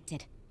it's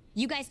connected.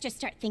 You guys just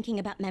start thinking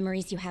about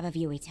memories you have of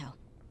Yuito.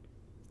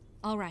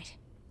 All right.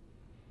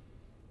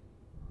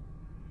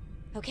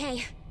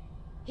 Okay,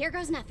 here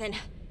goes nothing.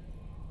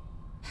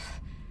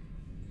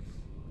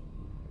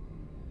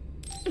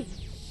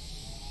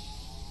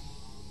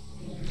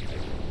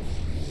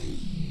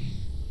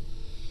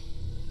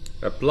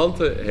 Er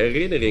planten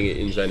herinneringen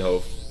in zijn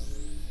hoofd.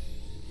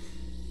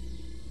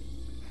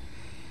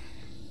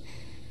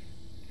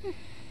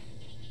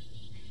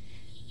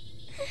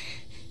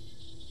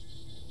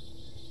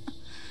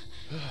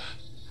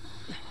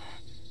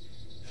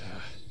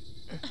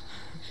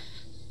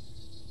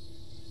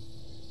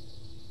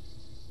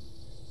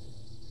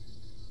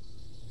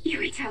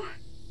 Yuito.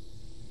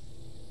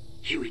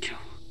 Yuito.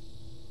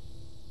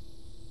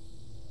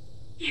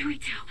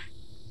 Yuito.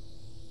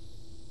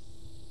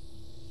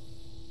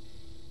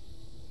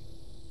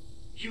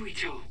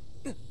 Yuito.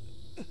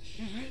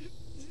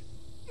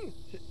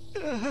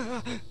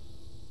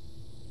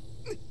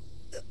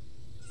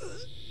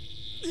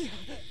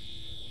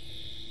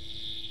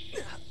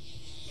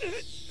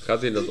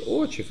 Gaat in dat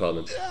oortje van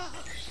hem.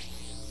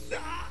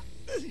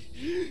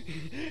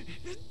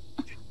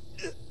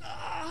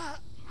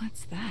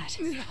 What's that?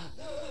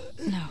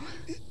 No,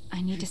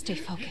 I need to stay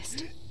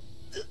focused.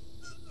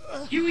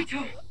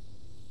 Yuito.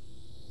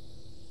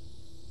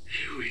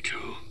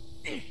 Yuito.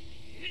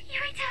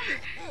 Yuito!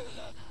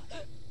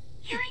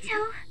 Yuito!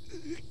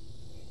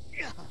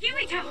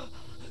 Yuito!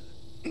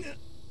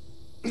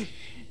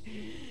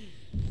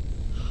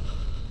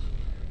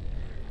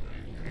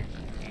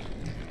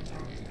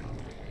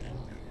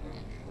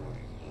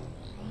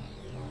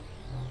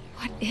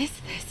 What is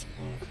this?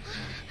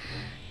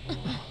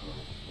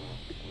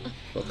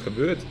 Wat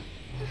gebeurt?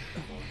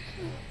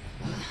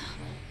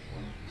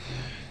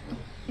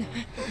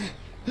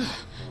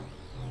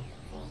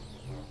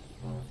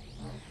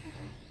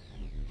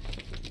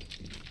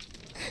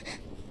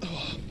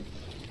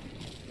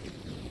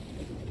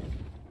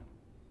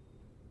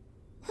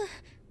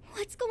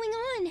 What's going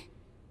on?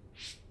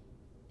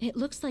 It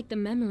looks like the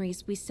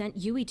memories we sent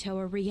Yuito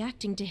are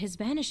reacting to his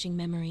vanishing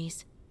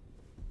memories.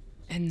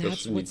 And Dat that's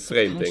is niet what's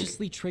vreemd, denk ik.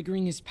 subconsciously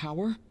triggering his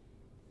power?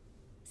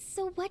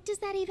 So what does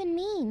that even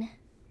mean?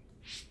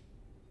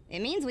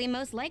 It means we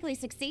most likely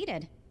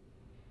succeeded.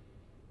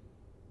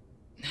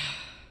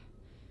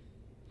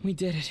 We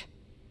did it.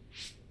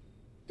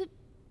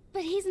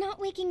 But he's not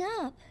waking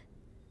up.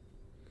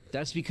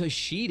 That's because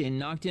Shiden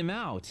knocked him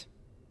out.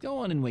 Go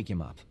on and wake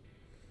him up.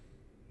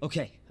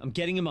 Okay, I'm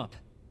getting him up.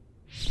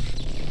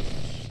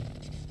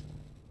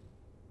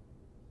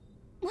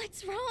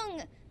 What's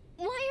wrong?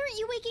 Why aren't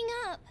you waking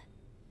up?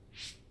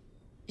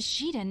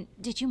 Shiden,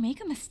 did you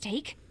make a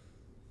mistake?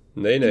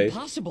 Nee, nee.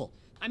 Impossible.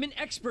 I'm an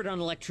expert on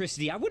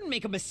electricity. I wouldn't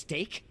make a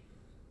mistake.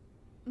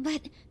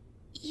 But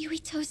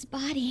Yuito's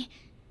body,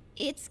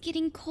 it's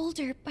getting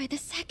colder by the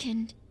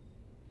second.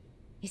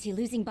 Is he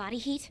losing body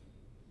heat?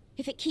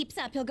 If it keeps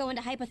up, he'll go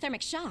into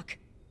hypothermic shock.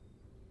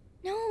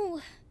 No.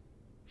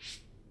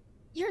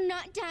 You're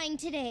not dying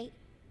today.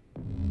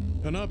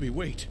 Hanabi,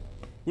 wait.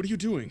 What are you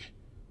doing?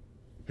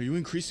 Are you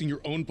increasing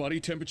your own body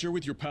temperature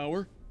with your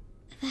power?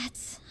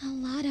 That's a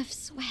lot of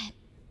sweat.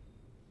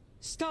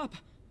 Stop!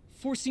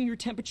 Forcing your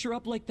temperature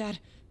up like that.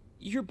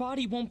 Your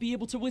body won't be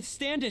able to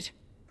withstand it.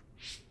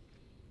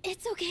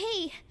 It's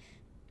okay.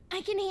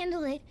 I can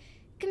handle it.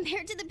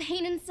 Compared to the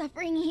pain and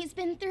suffering he's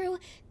been through,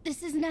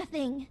 this is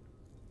nothing.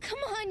 Come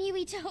on,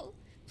 Yuito.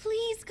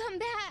 Please come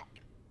back.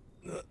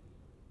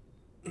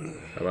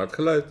 Hij maakt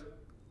geluid.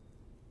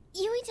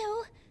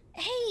 Yuito.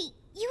 Hey,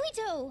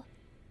 Yuito.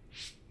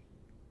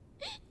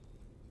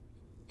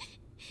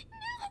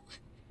 No.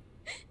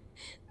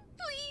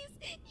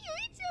 Please,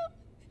 Yuito.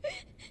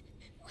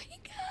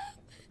 Wake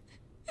up.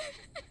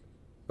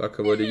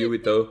 Wakker worden,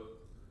 Yuito.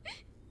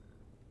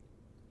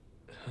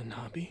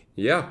 Hanabi?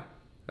 Ja,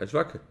 hij is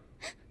wakker.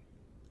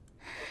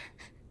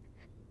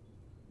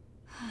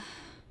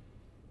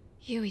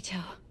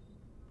 Yuito.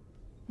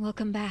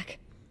 Welcome back.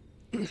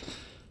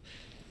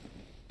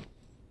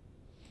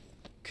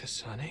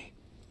 Kasane?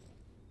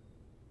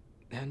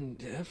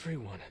 And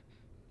everyone.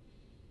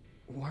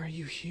 Why are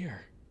you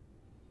here?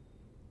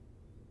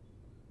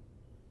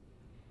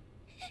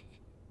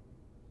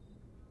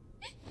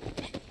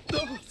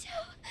 Yuito!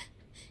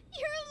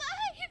 You're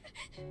alive!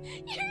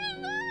 You're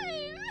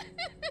alive!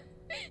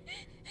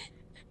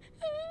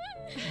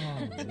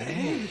 Oh,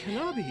 hey,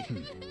 Hanabi!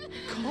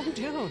 Calm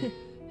down.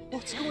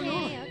 What's going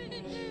on?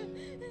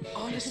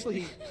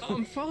 Honestly,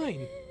 I'm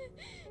fine.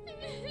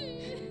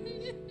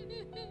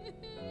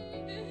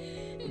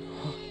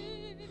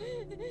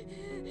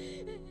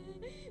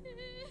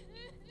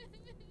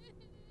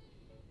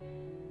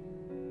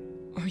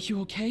 Are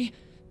you okay?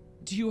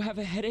 Do you have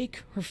a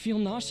headache or feel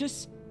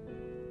nauseous?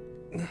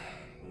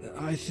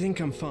 I think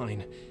I'm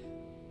fine.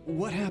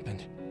 What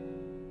happened?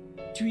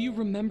 Do you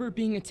remember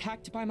being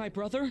attacked by my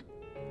brother?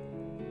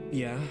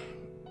 Yeah.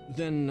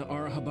 Then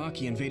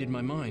Arahabaki invaded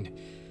my mind,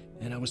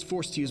 and I was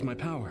forced to use my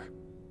power.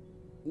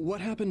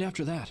 What happened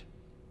after that?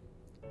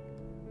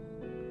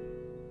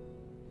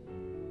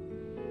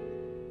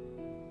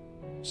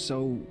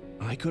 So,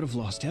 I could have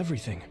lost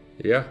everything.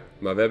 Ja,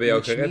 maar we hebben jou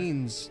Which gered.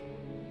 means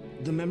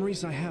the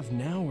memories I have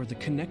now are the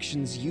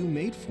connections you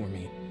made for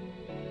me.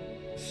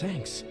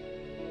 Thanks.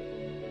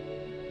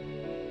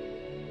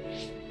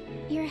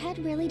 Your head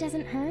really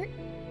doesn't hurt?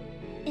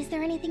 Is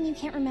there anything you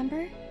can't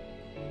remember?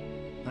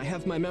 I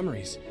have my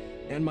memories,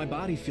 and my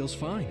body feels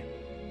fine.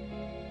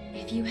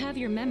 If you have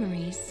your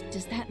memories,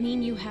 does that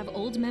mean you have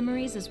old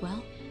memories as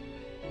well?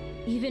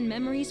 Even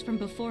memories from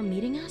before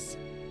meeting us?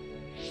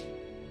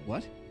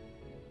 What?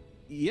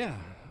 Yeah,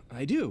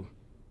 I do.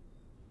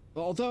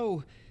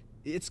 Although,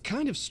 it's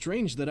kind of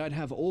strange that I'd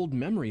have old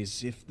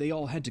memories if they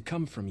all had to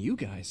come from you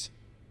guys.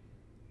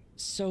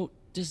 So,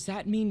 does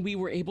that mean we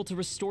were able to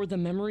restore the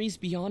memories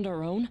beyond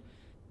our own?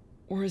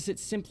 Or is it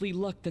simply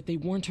luck that they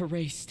weren't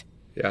erased?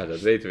 Ja, dat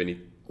weten we niet.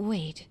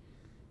 Wait.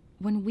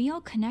 When we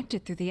all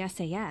connected through the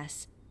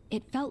SAS,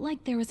 it felt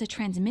like there was a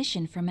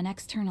transmission from an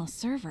external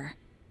server.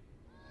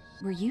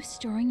 Were you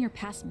storing your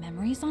past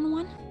memories on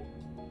one?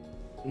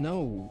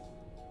 No.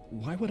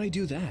 Why would I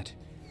do that?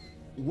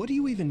 What do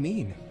you even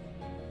mean?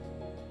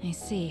 I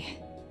see.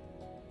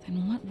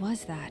 Then what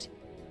was that?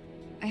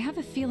 I have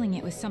a feeling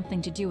it was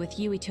something to do with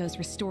Yuito's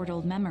restored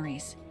old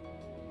memories.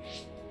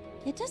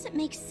 It doesn't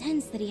make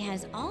sense that he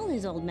has all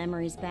his old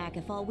memories back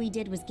if all we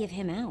did was give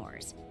him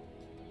ours.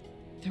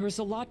 There is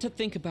a lot to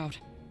think about,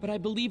 but I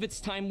believe it's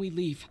time we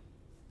leave.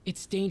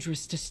 It's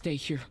dangerous to stay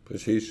here.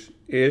 Precies.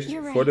 Eerst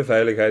You're right. voor de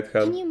veiligheid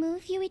gaan. Can you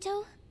move,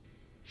 Yuito?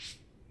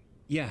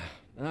 Yeah,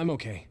 I'm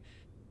okay.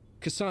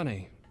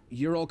 Kasane,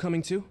 you're all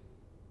coming too?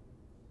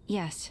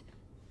 Yes.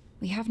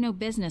 We have no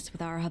business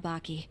with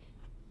Arahabaki.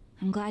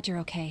 I'm glad you're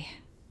okay.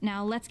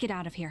 Now let's get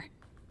out of here.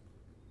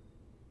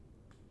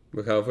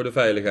 We gaan voor de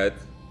veiligheid.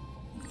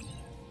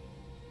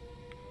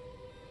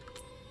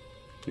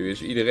 Nu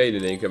is iedereen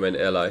in één keer mijn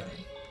ally.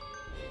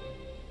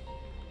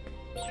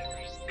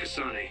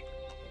 Kasane,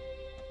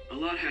 a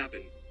lot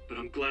happened, but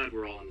I'm glad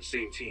we're all on the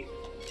same team.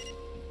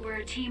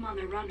 We're a team on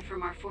the run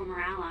from our former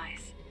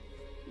allies.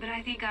 But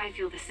I think I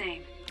feel the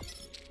same.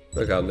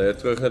 We gaan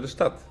terug naar de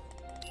stad.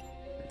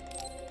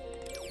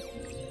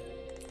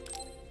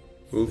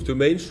 Move to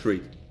Main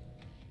Street.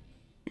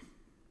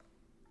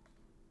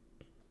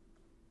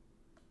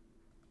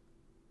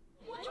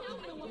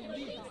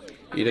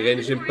 Iedereen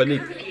is in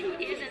paniek.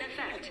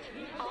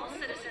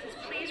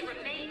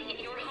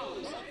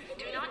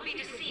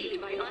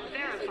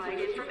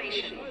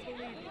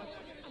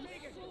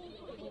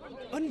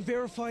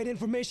 Unverified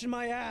information,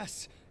 my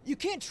ass! You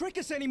can't trick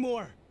us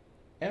anymore!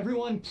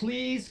 Everyone,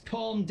 please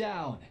calm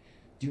down.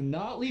 Do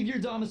not leave your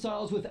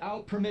domiciles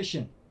without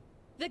permission.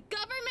 The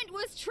government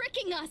was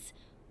tricking us!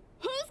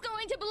 Who's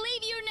going to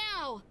believe you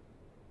now?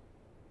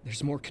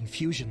 There's more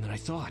confusion than I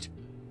thought.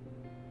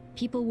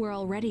 People were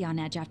already on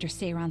edge after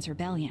Seiron's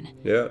rebellion.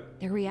 Yeah.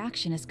 Their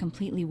reaction is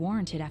completely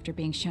warranted after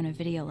being shown a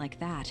video like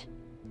that.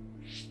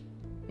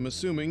 I'm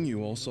assuming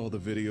you all saw the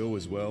video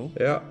as well?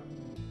 Yeah.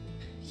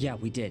 Yeah,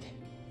 we did.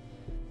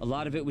 A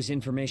lot of it was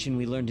information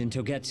we learned in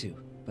Togetsu,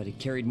 but it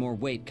carried more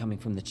weight coming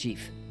from the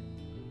chief.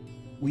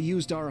 We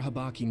used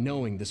Arahabaki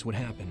knowing this would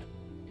happen.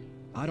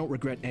 I don't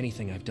regret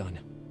anything I've done.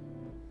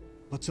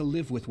 But to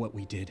live with what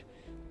we did,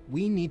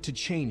 we need to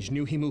change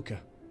New Himuka.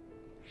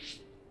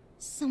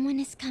 Someone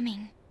is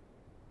coming.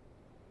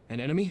 An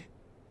enemy?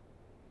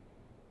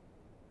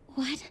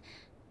 What?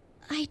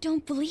 I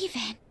don't believe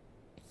it.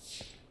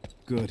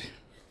 Good.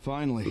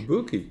 Finally.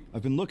 Fubuki.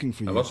 I've been looking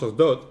for you. Hij was toch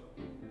dood?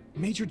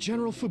 Major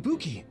General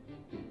Fubuki.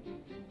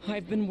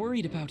 I've been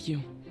worried about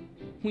you.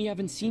 We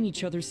haven't seen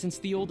each other since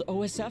the old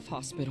OSF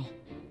hospital.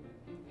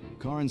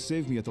 Karin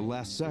saved me at the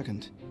last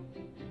second.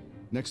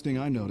 Next thing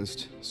I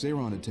noticed,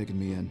 Seiron had taken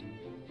me in.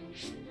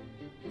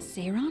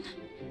 Seiron?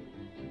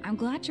 I'm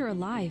glad you're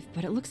alive,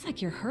 but it looks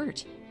like you're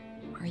hurt.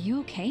 Are you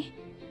okay?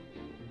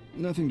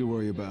 Nothing to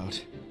worry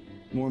about.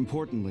 More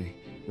importantly,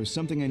 there's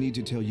something I need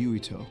to tell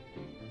Yuito.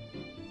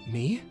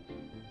 Me?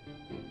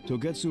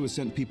 Togetsu has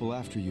sent people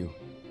after you.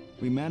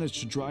 We managed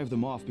to drive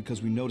them off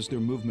because we noticed their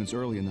movements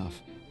early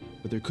enough.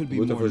 But there could be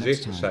more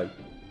next time.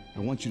 I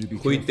want you to be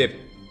Goeie careful. tip.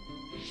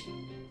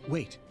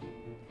 Wait,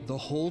 the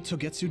whole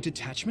Togetsu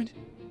detachment?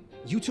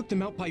 You took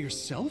them out by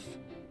yourself?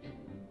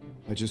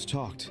 I just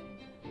talked.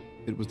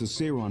 It was the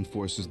Seiron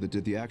forces that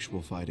did the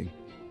actual fighting.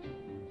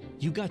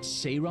 You got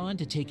Seiron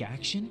to take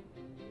action?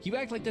 You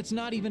act like that's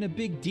not even a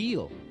big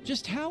deal.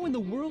 Just how in the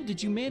world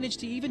did you manage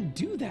to even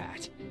do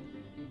that?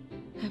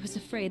 I was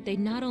afraid they'd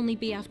not only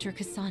be after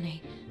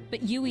Kasane,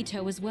 but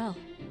Yuito as well.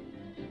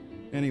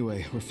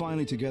 Anyway, we're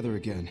finally together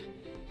again.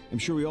 I'm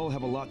sure we all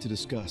have a lot to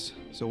discuss,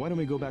 so why don't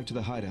we go back to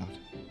the hideout?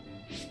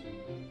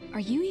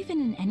 Are you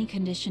even in any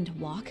condition to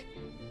walk?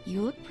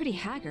 You look pretty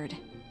haggard.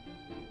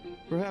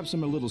 Perhaps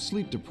I'm a little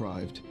sleep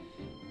deprived,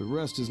 but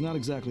rest is not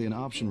exactly an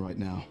option right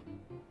now.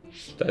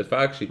 Tijd voor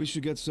actie. We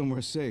should get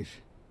somewhere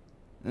safe.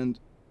 And...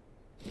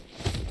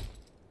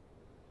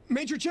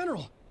 Major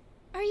General!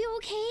 Are you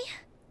okay?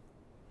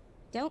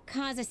 Don't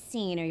cause a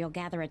scene or you'll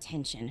gather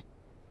attention.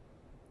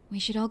 We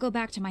should all go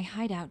back to my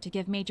hideout to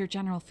give Major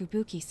General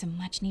Fubuki some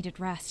much-needed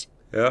rest.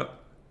 Ja.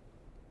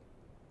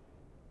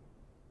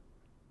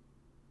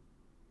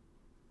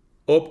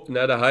 Op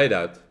naar de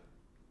hideout.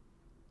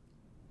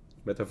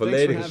 Met een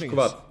volledige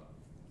squad.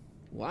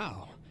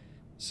 Wow.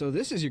 So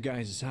this is your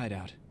guys'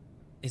 hideout.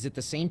 Is it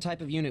the same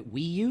type of unit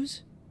we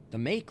use? The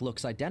make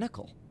looks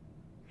identical.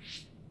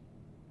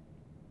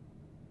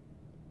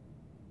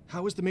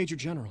 How is the Major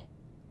General?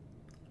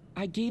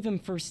 I gave him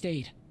first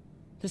aid.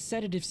 The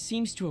sedative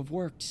seems to have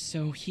worked,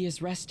 so he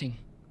is resting.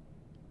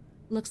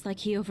 Looks like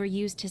he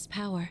overused his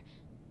power.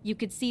 You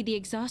could see the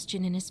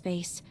exhaustion in his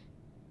face.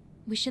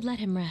 We should let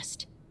him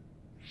rest.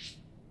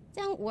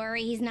 Don't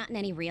worry, he's not in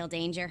any real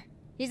danger.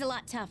 He's a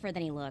lot tougher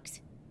than he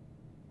looks.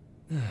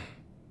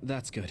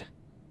 That's good.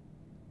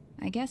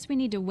 I guess we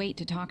need to wait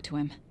to talk to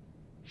him.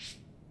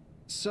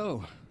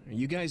 So, are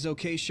you guys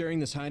okay sharing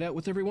this hideout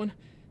with everyone?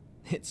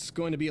 It's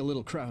going to be a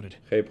little crowded.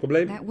 Geen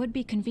probleem. That would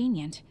be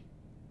convenient.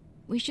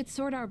 We should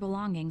sort our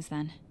belongings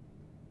then.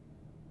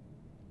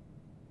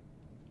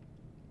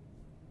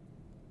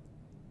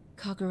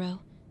 Kagero,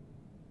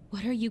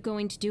 what are you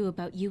going to do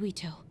about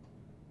Yuito?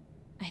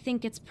 I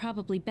think it's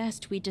probably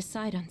best we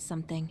decide on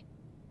something.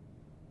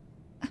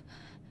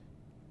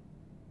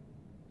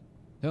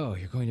 Oh,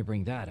 you're going to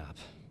bring that up.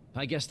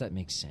 I guess that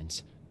makes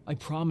sense. I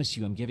promise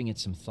you I'm giving it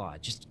some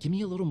thought. Just give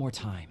me a little more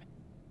time.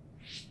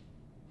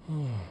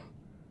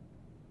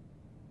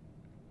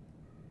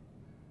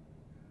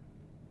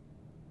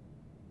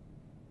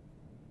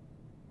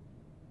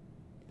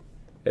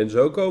 En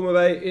zo komen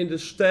wij in de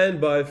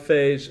standby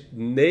phase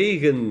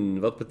 9.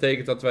 Wat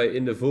betekent dat wij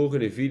in de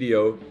volgende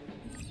video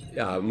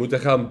moeten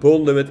gaan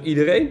bonden met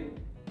iedereen.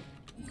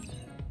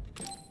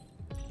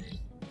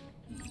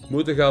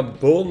 Moeten gaan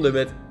bonden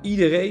met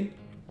iedereen.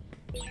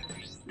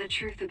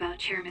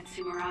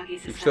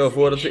 Ik stel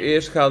voor dat we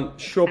eerst gaan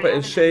shoppen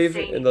en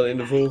saven. En dan in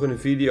de volgende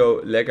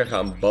video lekker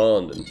gaan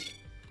bonden.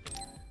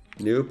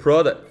 New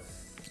product.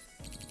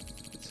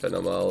 Dit zijn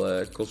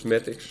allemaal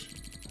cosmetics.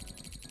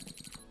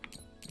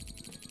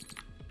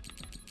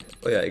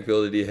 Oh ja, ik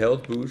wilde die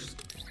health boost.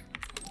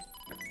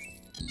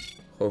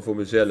 Gewoon voor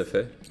mezelf,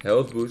 hè.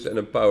 Health boost en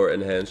een power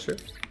enhancer.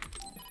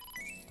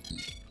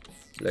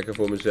 Lekker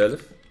voor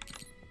mezelf.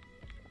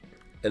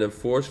 En een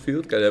force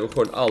field. Kijk, dan heb ik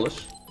gewoon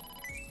alles.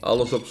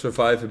 Alles op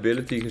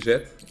survivability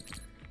gezet.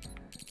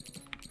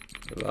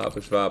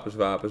 Wapens, wapens,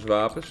 wapens,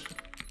 wapens.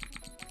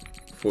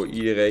 Voor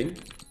iedereen.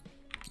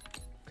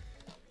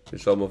 Dit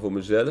is allemaal voor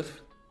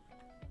mezelf.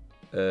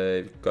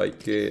 Even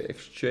kijken.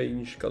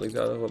 Exchange. Kan ik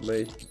daar nog wat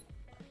mee?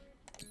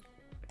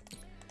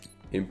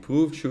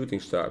 Improved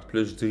Shooting Star.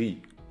 Plus 3.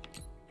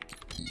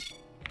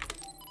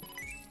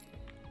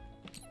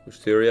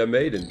 Wisteria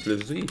Maiden.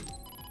 Plus 3.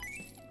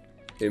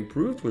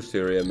 Improved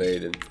Wisteria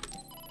Maiden.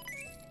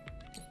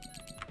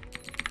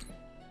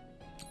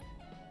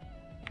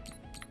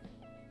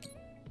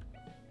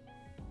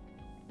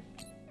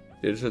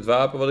 Dit is het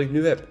wapen wat ik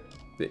nu heb.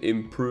 De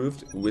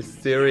Improved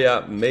Wisteria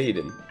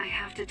Maiden. I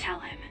have to tell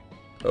him.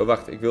 Oh,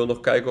 wacht. Ik wil nog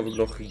kijken of ik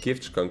nog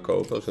gifts kan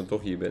kopen als ik dan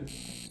toch hier ben.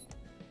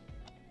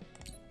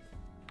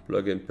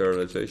 Plug-in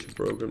Paralyzation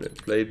Program. Nee,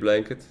 Plate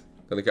Blanket.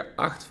 Kan ik er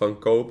 8 van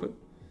kopen.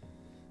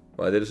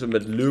 Maar dit is het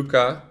met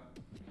Luca.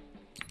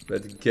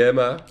 Met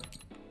Gamma.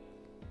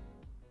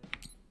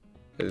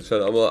 Dit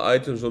zijn allemaal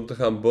items om te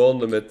gaan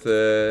bonden met...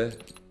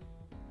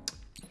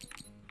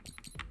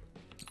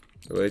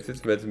 hoe heet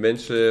het? Met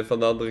mensen van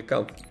de andere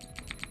kant.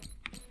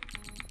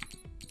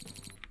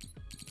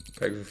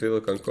 Kijk hoeveel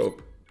ik kan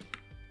kopen.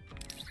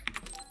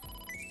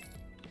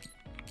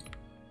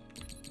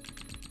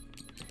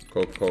 Ik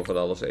koop gewoon van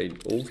alles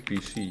één. Old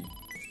PC.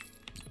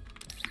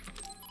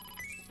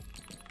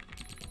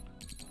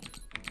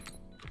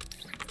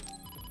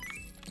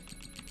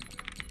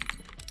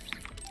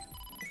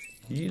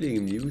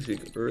 Healing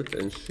Music,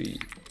 Earth and Sea.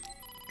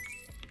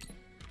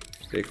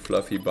 Big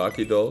Fluffy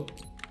Baki Doll.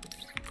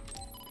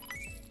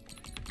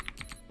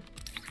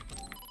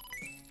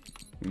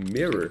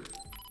 Mirror.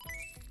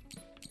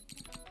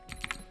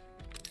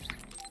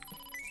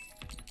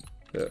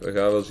 Ja, we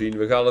gaan wel zien.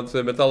 We gaan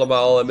het met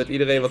allemaal, met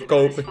iedereen wat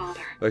kopen.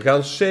 We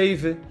gaan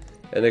saven.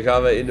 En dan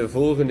gaan we in de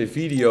volgende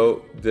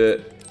video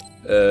de,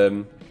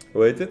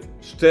 hoe heet het?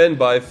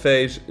 Standby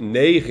Phase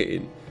 9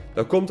 in.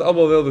 Dat komt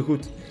allemaal wel weer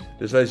goed.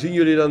 Dus wij zien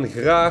jullie dan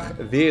graag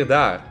weer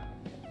daar.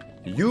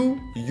 Yo.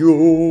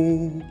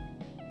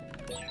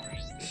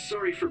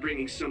 Sorry for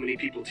bringing so many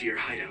people to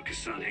your hideout,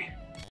 Kasane.